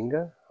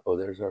Kuminga. Oh,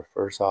 there's our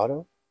first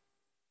auto.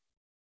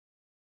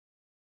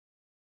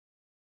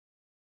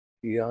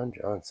 Keon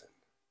Johnson.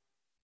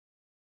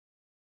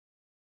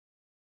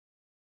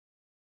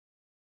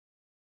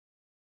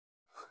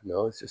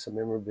 No, it's just a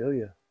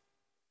memorabilia.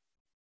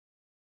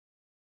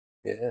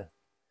 Yeah.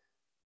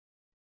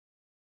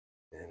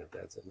 And if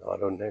that's an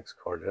auto next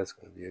card, that's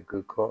going to be a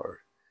good card.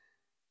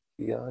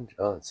 Keon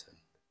Johnson.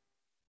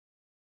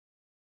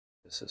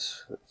 This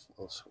is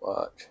no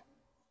swatch.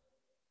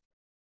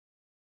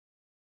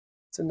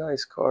 It's a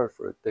nice card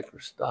for a thicker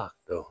stock,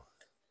 though.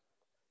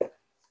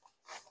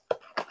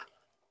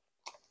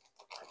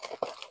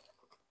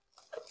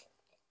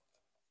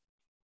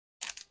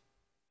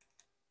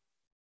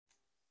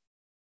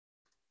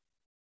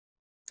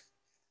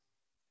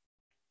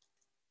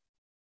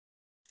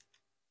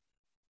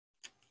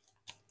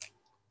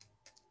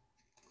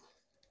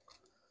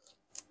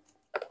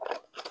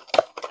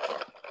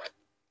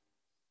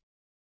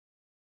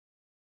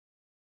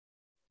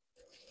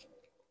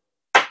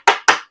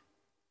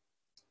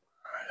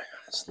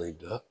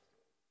 Sleeved up.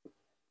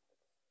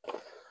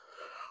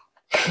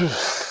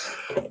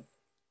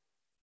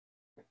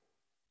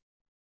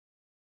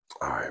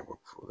 All right,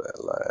 we'll pull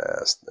that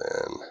last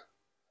then.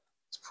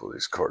 Let's pull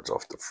these cards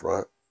off the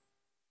front.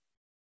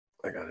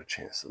 I got a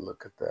chance to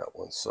look at that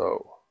one.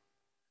 So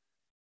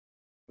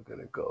we're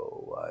going to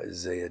go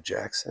Isaiah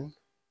Jackson.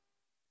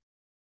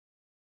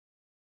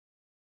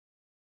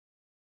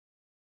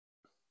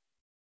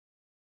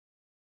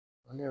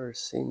 I've never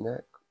seen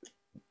that.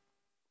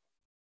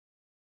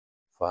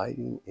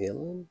 Fighting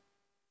Alien?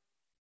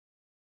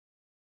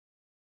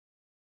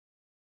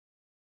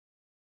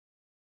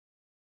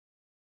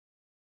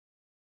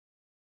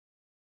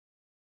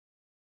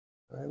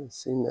 I haven't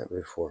seen that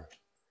before.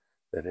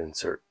 That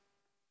insert.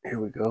 Here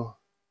we go.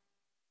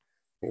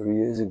 Here he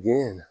is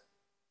again.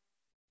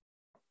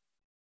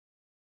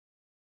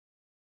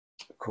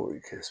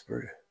 Corey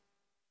Kispert.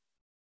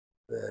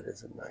 That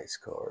is a nice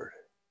card.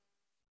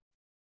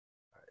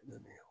 All right,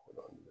 let me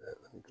hold on to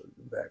that. Let me go to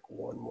the back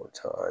one more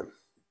time.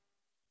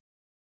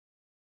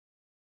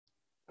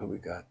 Who we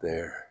got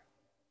there?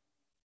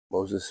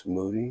 Moses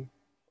Moody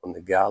on the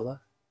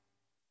Gala.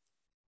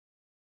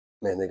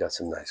 Man, they got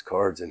some nice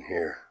cards in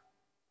here.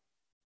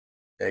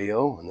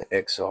 Ayo on the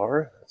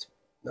XR. That's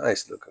a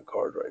nice looking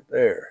card right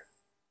there.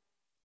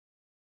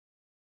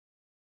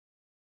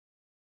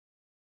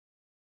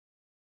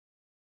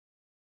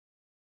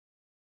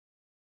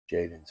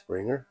 Jaden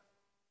Springer.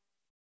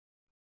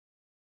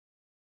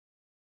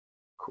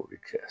 Corey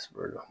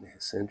Kispert on the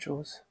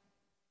Essentials.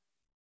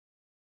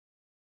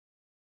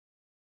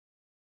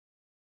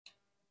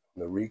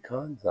 On the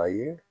Recon,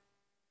 Zaire.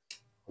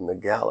 On the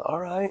Gala. All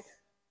right.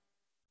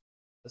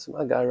 That's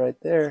my guy right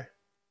there.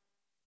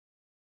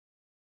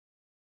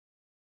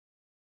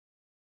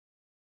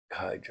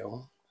 Kai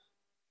Jones.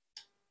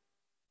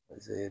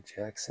 Isaiah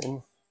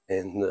Jackson.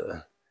 And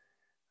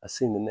I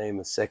seen the name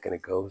a second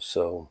ago,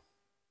 so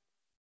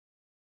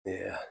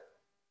yeah.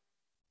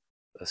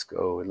 Let's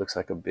go. It looks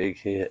like a big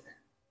hit.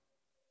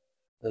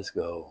 Let's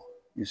go.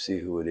 You see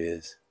who it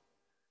is.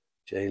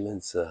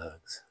 Jalen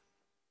Suggs.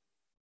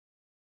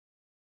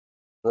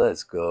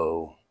 Let's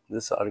go.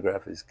 This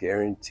autograph is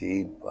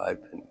guaranteed by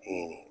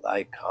Panini.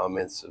 Like,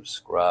 comment,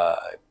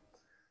 subscribe.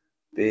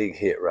 Big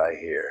hit right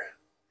here.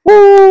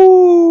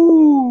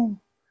 Woo!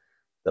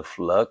 The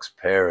Flux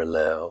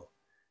Parallel.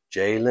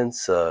 Jalen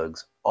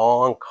Suggs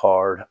on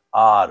card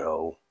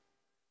auto.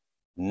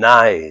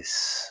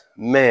 Nice.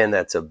 Man,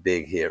 that's a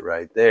big hit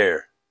right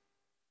there.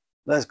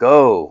 Let's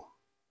go.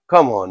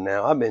 Come on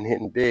now. I've been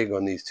hitting big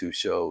on these two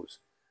shows.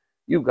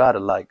 You got to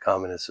like,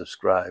 comment, and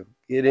subscribe.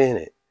 Get in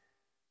it.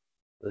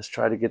 Let's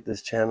try to get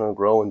this channel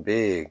growing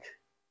big.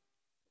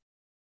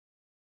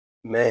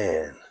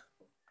 Man,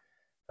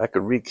 I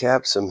could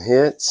recap some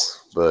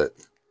hits, but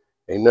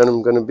ain't none of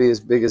them going to be as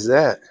big as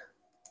that.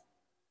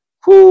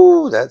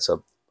 Whoo, that's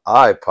a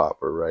eye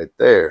popper right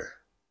there.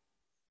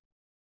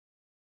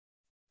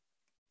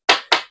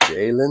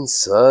 Jalen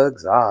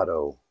Suggs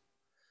auto.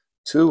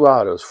 2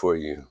 autos for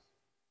you.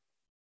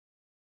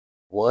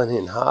 1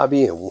 in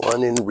hobby and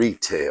 1 in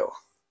retail.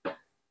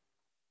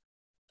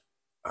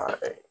 All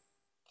right.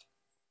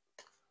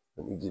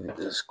 Let me give you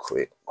this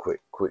quick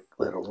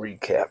little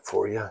recap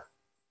for you.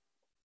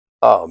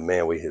 Oh,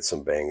 man, we hit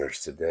some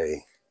bangers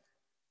today.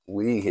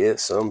 We hit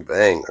some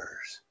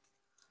bangers.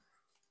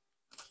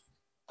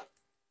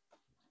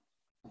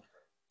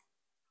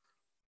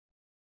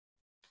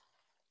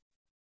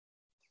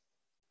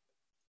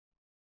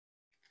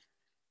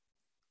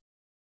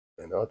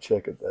 And I'll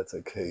check if that's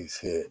a case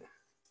hit.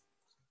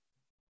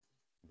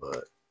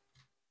 But,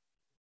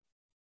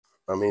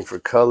 I mean, for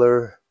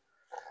color,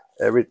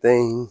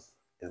 everything,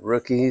 and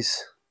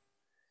rookies,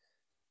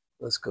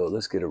 let's go.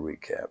 Let's get a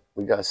recap.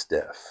 We got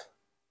Steph.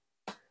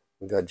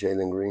 We got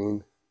Jalen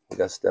Green. We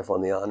got Steph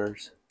on the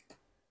honors.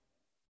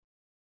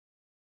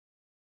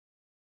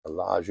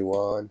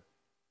 Olajuwon.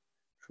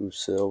 True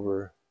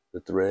Silver. The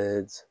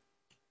Threads.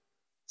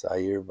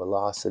 Zaire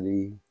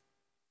Velocity.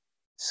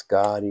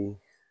 Scotty.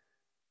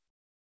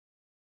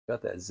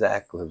 Got that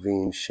Zach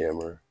LaVine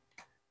shimmer.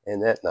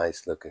 And that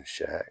nice looking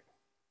Shaq.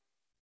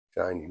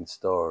 Shining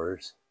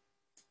Stars.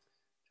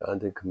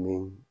 Jonathan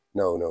Kaminga.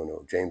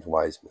 No. James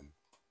Wiseman.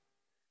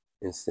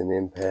 Instant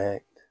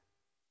Impact.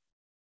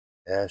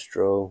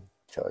 Astro.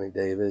 Johnny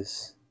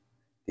Davis.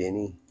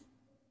 Denny.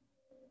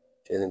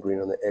 Jalen Green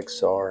on the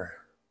XR.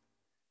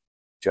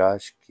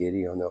 Josh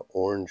Giddey on the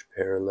orange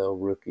parallel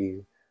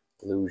rookie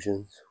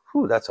illusions.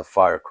 Whew, that's a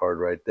fire card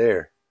right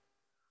there.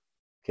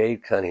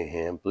 Cade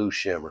Cunningham, blue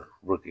shimmer,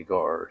 rookie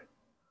guard.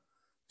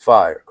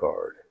 Fire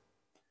card.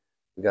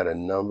 We got a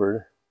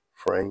numbered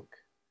Frank,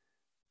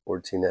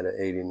 14 out of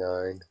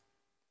 89.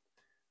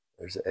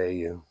 There's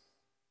AU.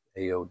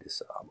 AO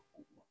Disab.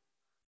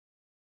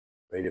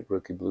 Rated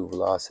rookie blue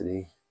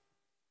velocity.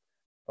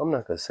 I'm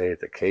not going to say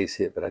it's a case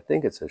hit, but I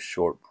think it's a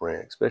short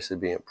print, especially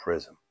being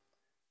Prism.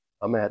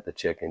 I'm going to have to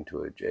check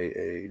into a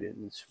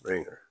Jaden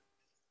Springer.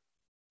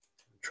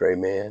 Trey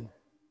Man.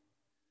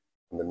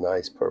 And the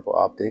nice purple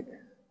optic.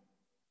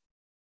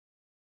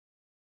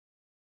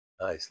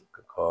 Nice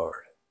looking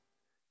card.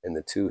 And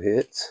the 2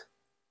 hits,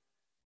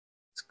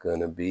 it's going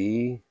to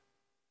be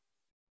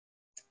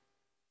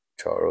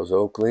Charles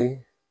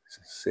Oakley,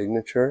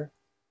 signature,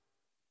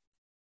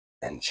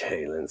 and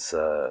Jalen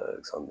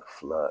Suggs on the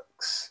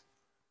Flux.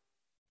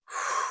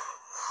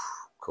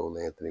 Cole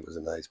Anthony was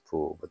a nice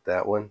pull, but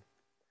that one,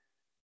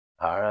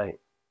 all right,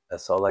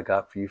 that's all I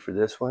got for you for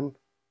this one.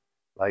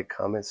 Like,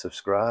 comment,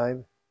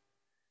 subscribe,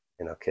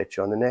 and I'll catch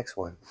you on the next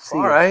one. See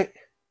ya. All right,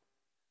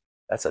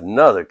 that's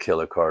another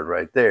killer card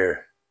right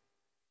there.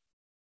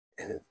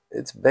 And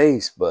it's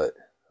base, but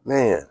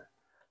man,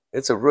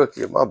 it's a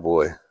rookie of my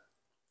boy.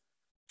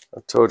 I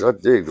told you I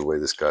dig the way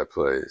this guy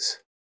plays.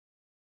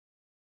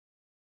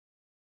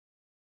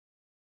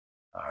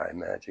 All right,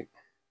 Magic.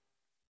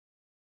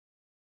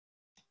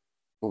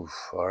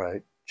 Oof, all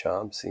right,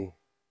 Chomsky.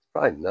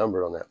 Probably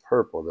numbered on that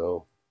purple,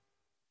 though.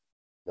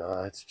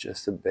 No, it's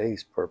just a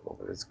base purple,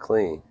 but it's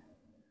clean.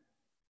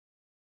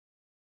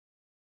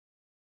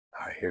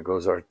 All right, here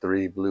goes our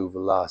 3 blue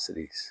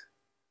velocities.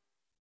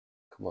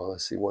 Come on,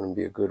 let's see one of them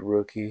be a good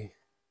rookie.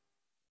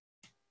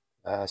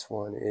 Last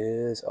one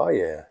is, oh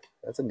yeah,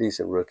 that's a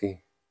decent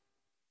rookie.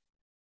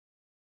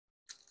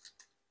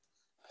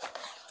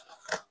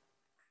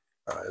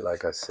 All right,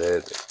 like I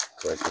said,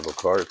 Collectible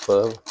Card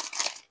Club.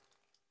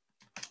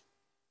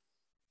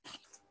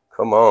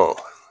 Come on,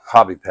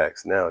 hobby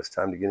packs. Now it's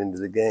time to get into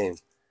the game.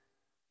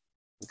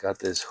 We got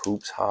this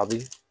Hoops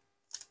hobby.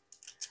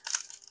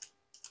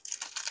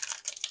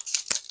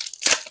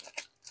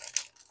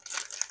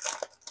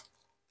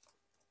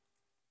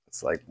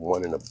 It's like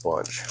one in a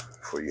bunch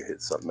before you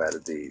hit something out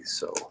of these.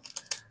 So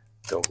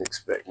don't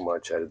expect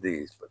much out of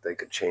these, but they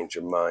could change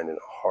your mind in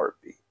a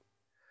heartbeat.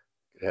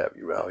 Could have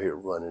you out here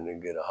running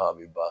and get a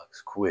hobby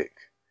box quick.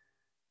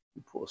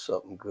 You pull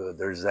something good.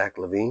 There's Zach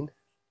LaVine,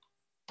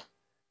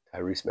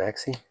 Tyrese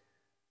Maxey,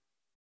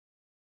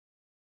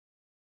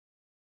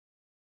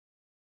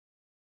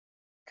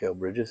 Kel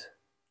Bridges,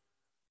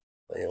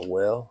 playing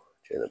well,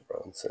 Jalen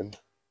Brunson.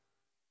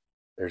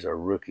 There's our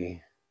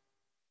rookie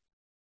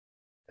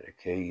at a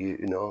KU.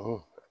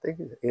 No, I think,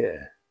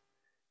 yeah,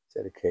 it's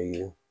at a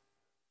KU.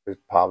 There's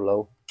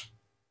Pablo,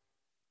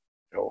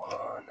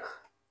 Johan.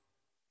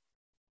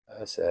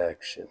 That's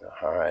action.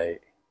 All right.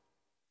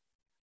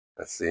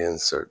 That's the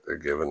insert they're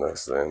giving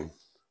us then.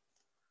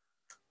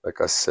 Like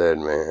I said,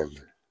 man,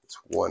 it's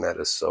one out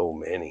of so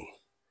many.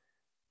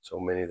 So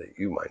many that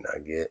you might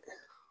not get.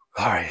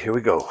 All right, here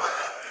we go.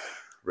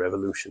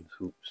 Revolution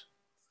Hoops.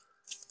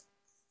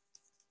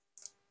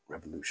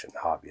 Revolution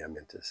Hobby, I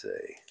meant to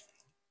say.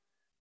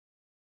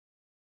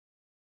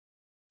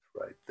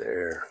 Right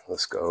there.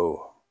 Let's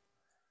go.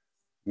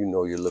 You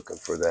know you're looking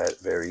for that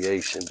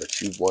variation, but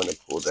you want to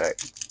pull that.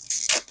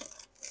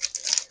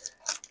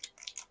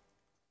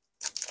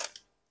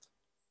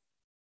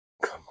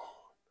 Come on.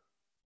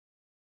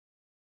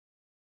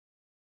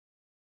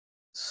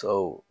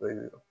 So,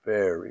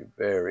 very,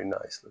 very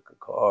nice looking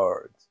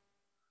cards.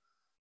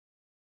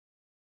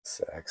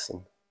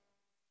 Saxon.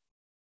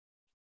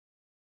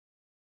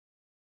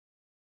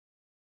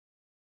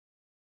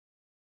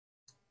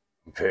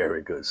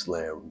 Very good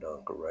slam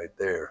dunker right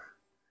there.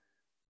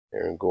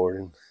 Aaron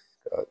Gordon,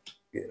 got to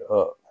get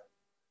up.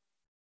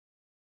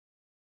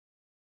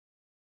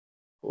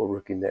 Pull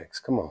rookie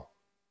next, come on.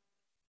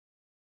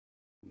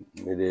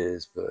 It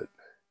is, but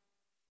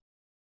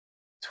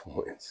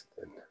Twins.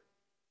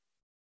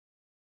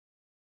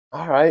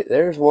 All right,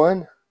 there's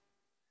one.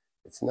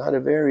 It's not a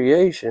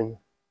variation.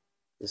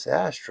 This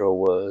Astro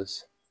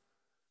was,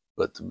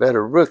 but the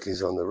better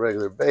rookies on the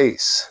regular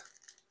base.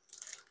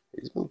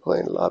 He's been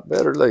playing a lot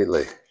better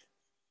lately.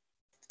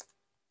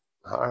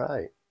 All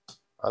right.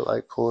 I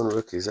like pulling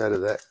rookies out of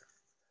that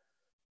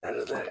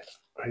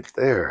right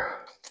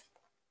there.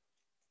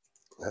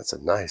 That's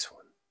a nice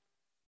one.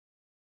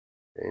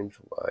 James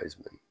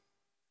Wiseman.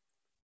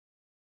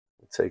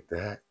 We'll take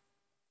that.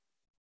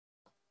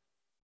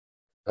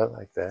 I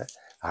like that.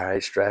 All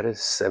right,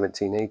 Stratus,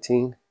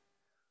 17-18.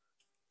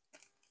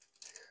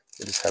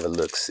 Just have a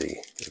look-see.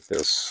 It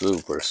feels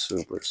super,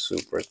 super,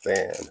 super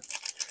thin.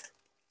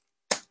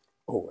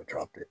 Oh, I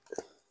dropped it.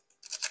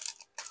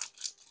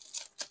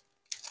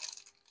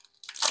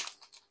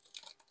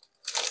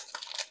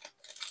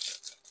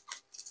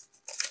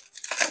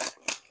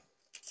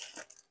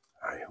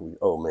 All right,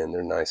 oh man,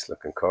 they're nice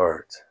looking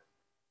cards.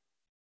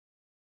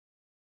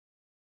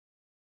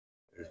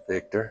 There's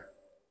Victor.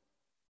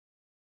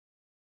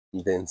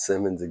 Ben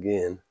Simmons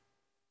again.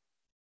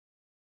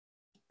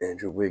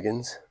 Andrew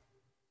Wiggins.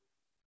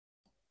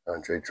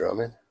 Andre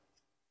Drummond.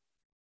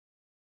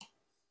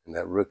 And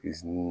that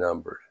rookie's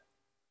numbered.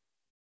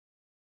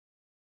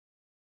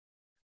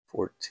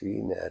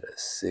 14 out of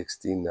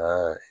 69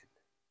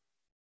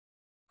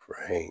 for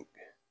Hank.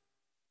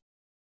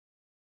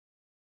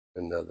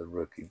 Another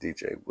rookie,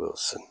 DJ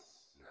Wilson.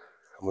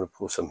 I'm going to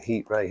pull some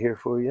heat right here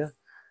for you.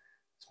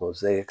 It's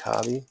Mosaic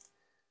Hobby,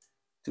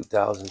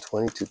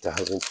 2020,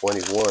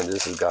 2021.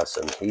 This has got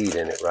some heat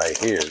in it right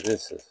here.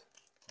 This is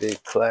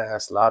big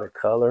class, a lot of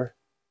color.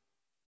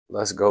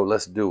 Let's go.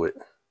 Let's do it.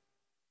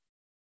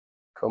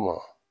 Come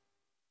on.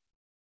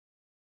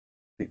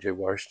 PJ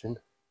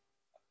Washington.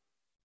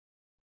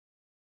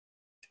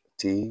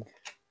 Teague.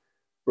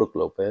 Brooke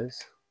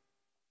Lopez.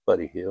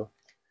 Buddy Hill.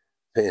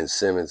 Ben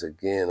Simmons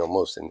again,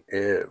 almost in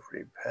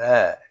every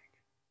pack.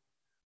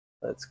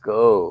 Let's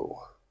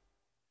go.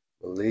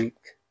 Malik.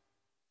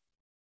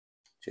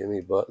 Jimmy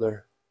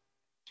Butler.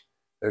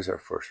 There's our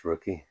first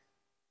rookie.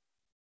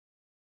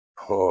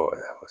 Oh,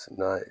 that was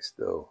nice,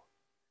 though.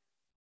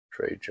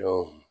 Trey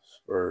Jones,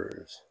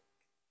 Spurs.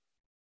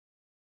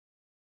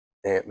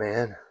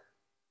 Ant-Man.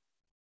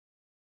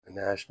 The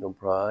National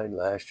Pride,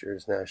 last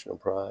year's National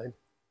Pride.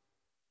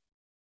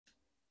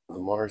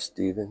 Lamar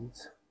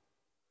Stevens.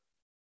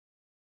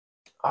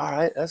 All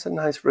right, that's a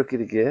nice rookie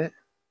to get.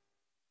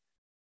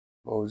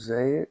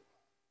 Mosaic,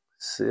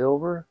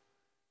 silver,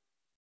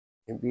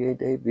 NBA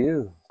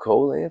debut,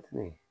 Cole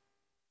Anthony.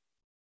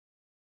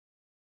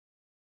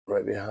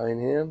 Right behind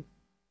him,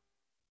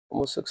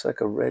 almost looks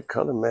like a red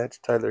color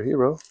match, Tyler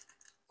Hero.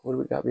 What do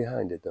we got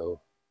behind it,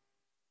 though?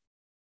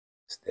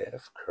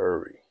 Steph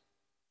Curry.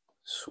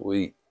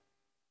 Sweet.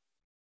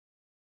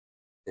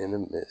 In a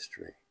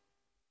mystery.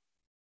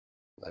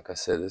 Like I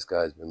said, this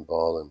guy's been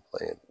balling,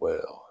 playing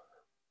well.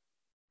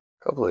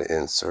 Couple of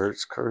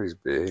inserts. Curry's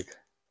big.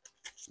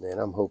 Man,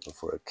 I'm hoping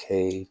for a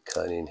Cade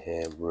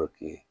Cunningham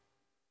rookie.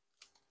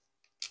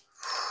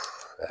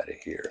 Out of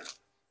here.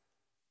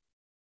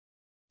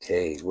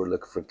 Cade. We're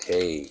looking for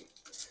Cade.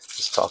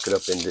 Let's talk it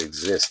up into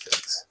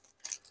existence.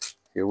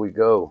 Here we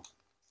go.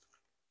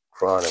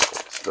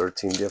 Chronicles.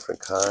 13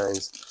 different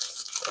kinds.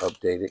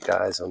 Updated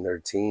guys on their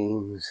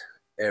teams.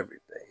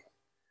 Everything.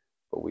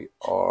 But we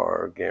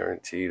are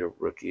guaranteed a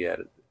rookie out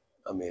of,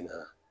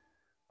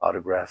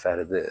 autograph out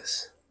of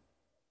this.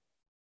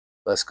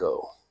 Let's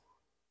go.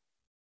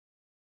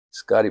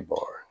 Scotty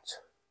Barnes.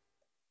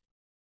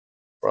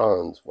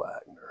 Franz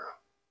Wagner.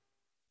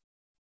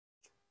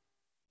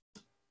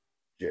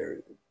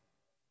 Jared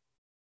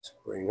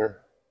Springer.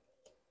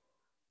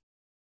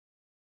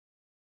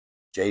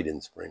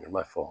 Jaden Springer,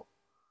 my fault.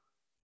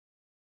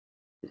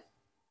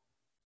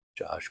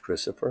 Josh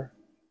Christopher.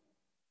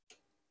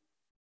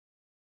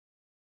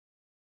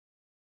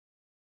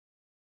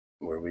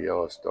 Where we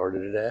all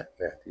started it at,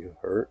 Matthew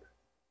Hurt.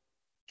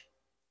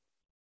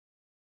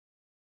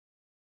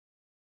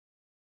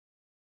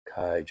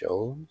 Kai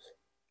Jones.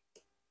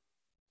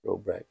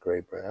 Throwback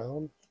Gray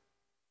Brown.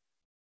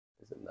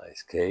 There's a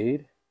nice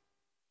Cade.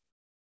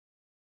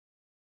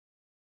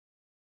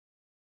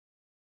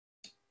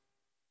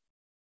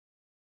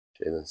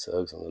 Jalen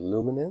Suggs on the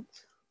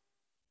Luminance.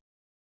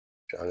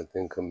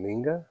 Jonathan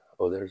Kuminga.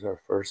 Oh, there's our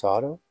first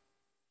auto.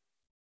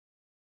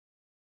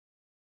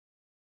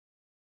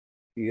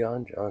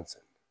 Keon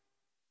Johnson.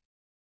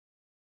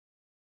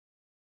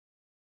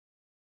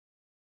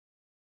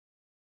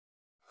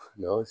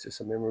 No, it's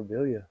just a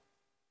memorabilia.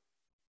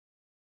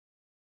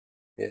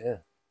 Yeah.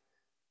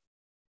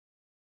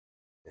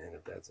 And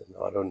if that's an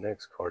auto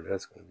next card,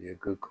 that's going to be a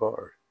good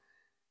card.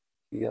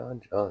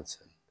 Keon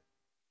Johnson.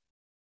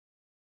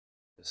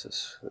 This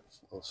is a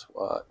little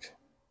swatch.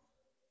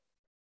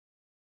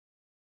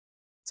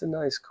 It's a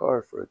nice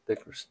card for a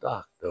thicker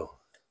stock, though.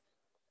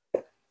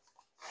 We're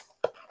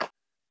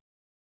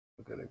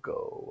going to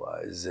go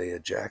Isaiah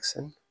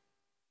Jackson.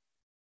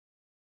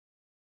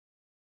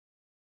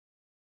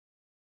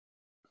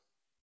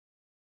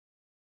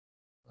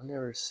 I've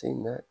never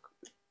seen that.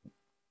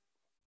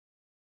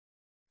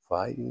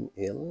 Fighting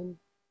Allen?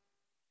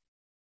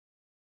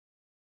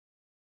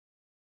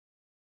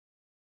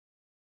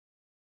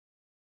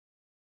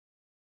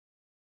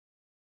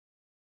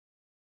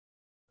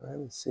 I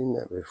haven't seen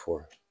that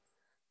before.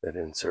 That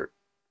insert.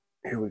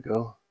 Here we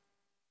go.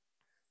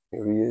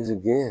 Here he is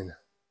again.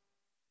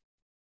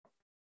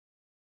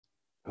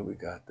 What we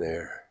got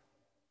there?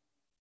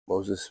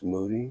 Moses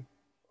Moody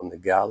on the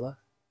Gala.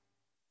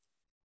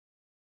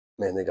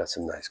 Man, they got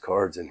some nice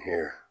cards in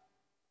here.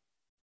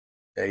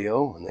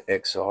 Ayo on the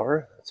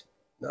XR. That's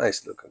a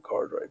nice looking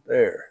card right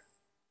there.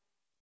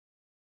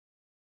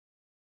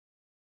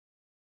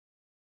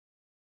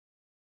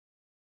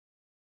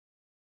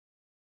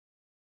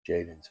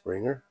 Jaden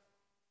Springer.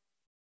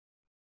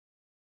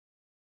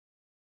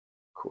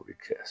 Corey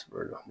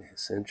Casper on the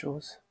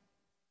Essentials.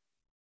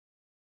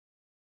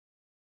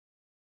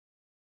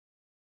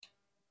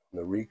 On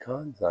the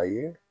Recon,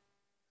 Zaire.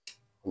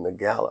 On the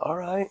Gala, all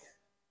right.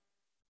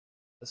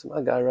 That's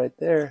my guy right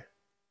there.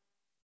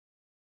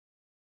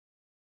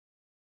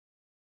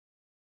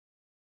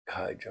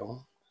 Kai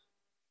Jones.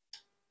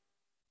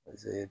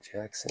 Isaiah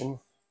Jackson.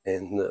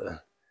 And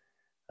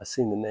I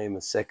seen the name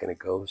a second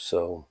ago,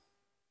 so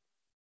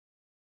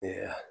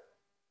yeah.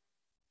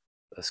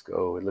 Let's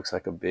go. It looks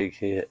like a big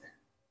hit.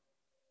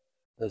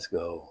 Let's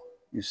go.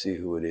 You see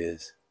who it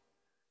is.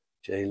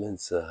 Jalen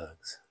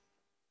Suggs.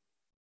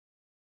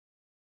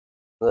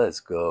 Let's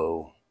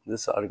go.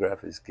 This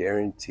autograph is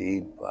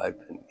guaranteed by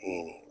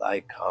Panini.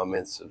 Like,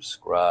 comment,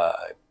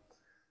 subscribe.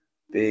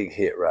 Big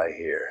hit right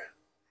here.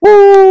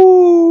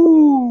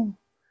 Woo!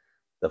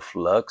 The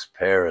Flux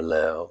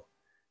Parallel.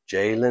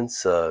 Jalen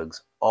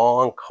Suggs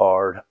on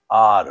card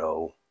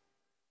auto.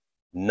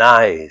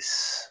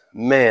 Nice.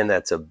 Man,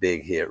 that's a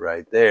big hit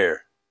right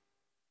there.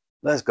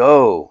 Let's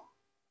go.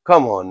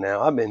 Come on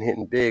now. I've been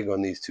hitting big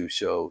on these two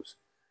shows.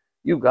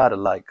 You got to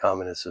like,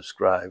 comment, and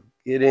subscribe.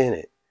 Get in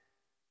it.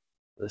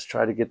 Let's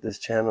try to get this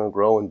channel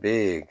growing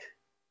big.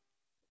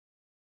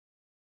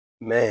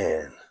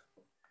 Man,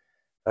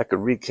 I could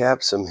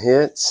recap some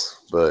hits,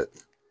 but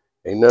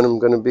ain't none of them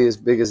going to be as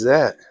big as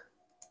that.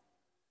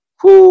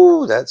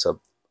 Whoo, that's a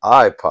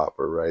eye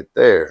popper right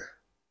there.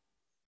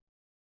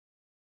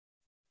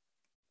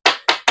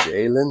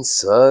 Jalen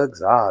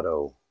Suggs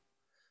auto.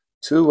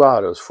 2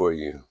 autos for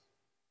you.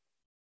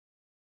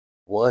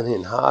 1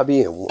 in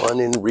hobby and 1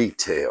 in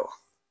retail.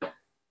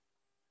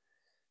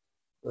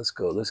 Let's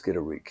go. Let's get a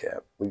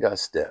recap. We got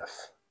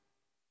Steph.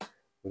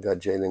 We got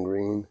Jalen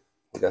Green.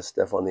 We got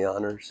Steph on the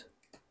honors.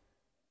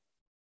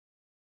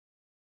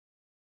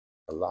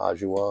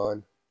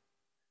 Olajuwon.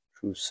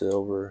 True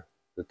Silver.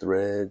 The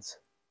Threads.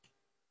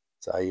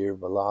 Zaire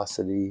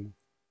Velocity.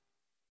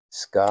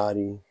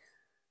 Scotty.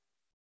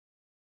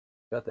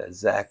 Got that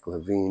Zach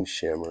LaVine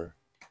shimmer.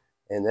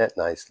 And that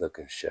nice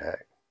looking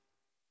Shaq.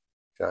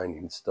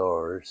 Shining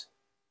Stars.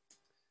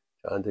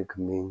 Jonathan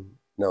Kaminga.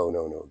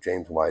 No.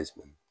 James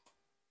Wiseman.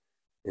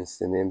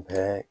 Instant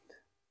Impact.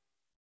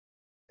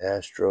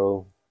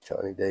 Astro.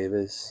 Johnny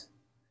Davis.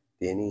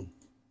 Denny.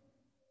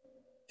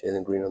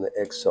 Jalen Green on the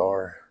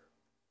XR.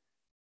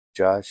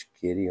 Josh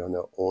Giddey on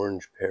the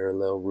Orange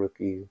Parallel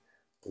Rookie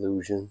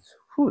Illusions.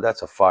 Whew,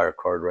 that's a fire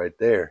card right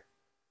there.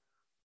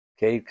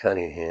 Cade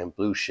Cunningham,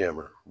 Blue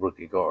Shimmer,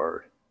 Rookie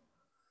Guard.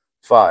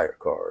 Fire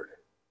card.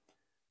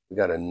 We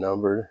got a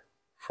numbered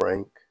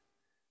Frank,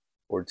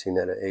 14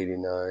 out of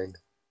 89.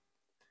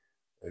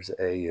 There's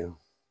AO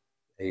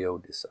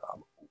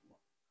Disable.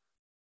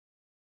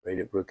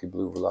 Rated Rookie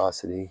Blue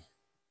Velocity.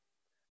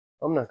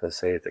 I'm not going to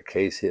say it's a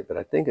case hit, but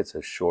I think it's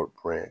a short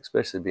print,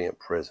 especially being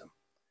Prism.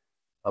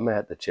 I'm going to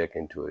have to check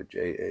into a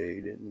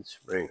Jaden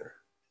Springer.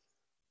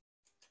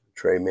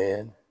 Trey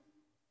Man.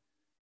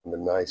 And the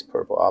nice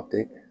purple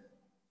optic.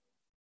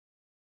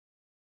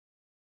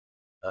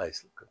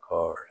 Nice looking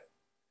card.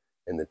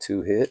 And the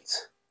 2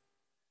 hits.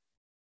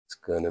 It's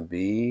going to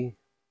be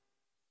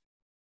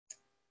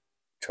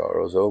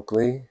Charles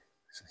Oakley,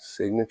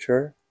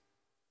 signature.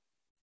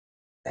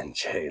 And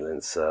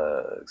Jalen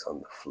Suggs on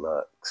the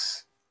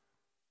Flux.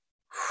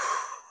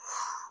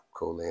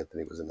 Cole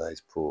Anthony was a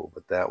nice pull,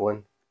 but that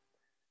one,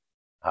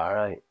 all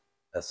right.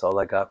 That's all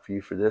I got for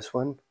you for this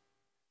one.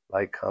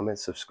 Like, comment,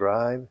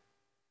 subscribe,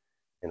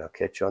 and I'll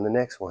catch you on the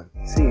next one.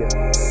 See ya.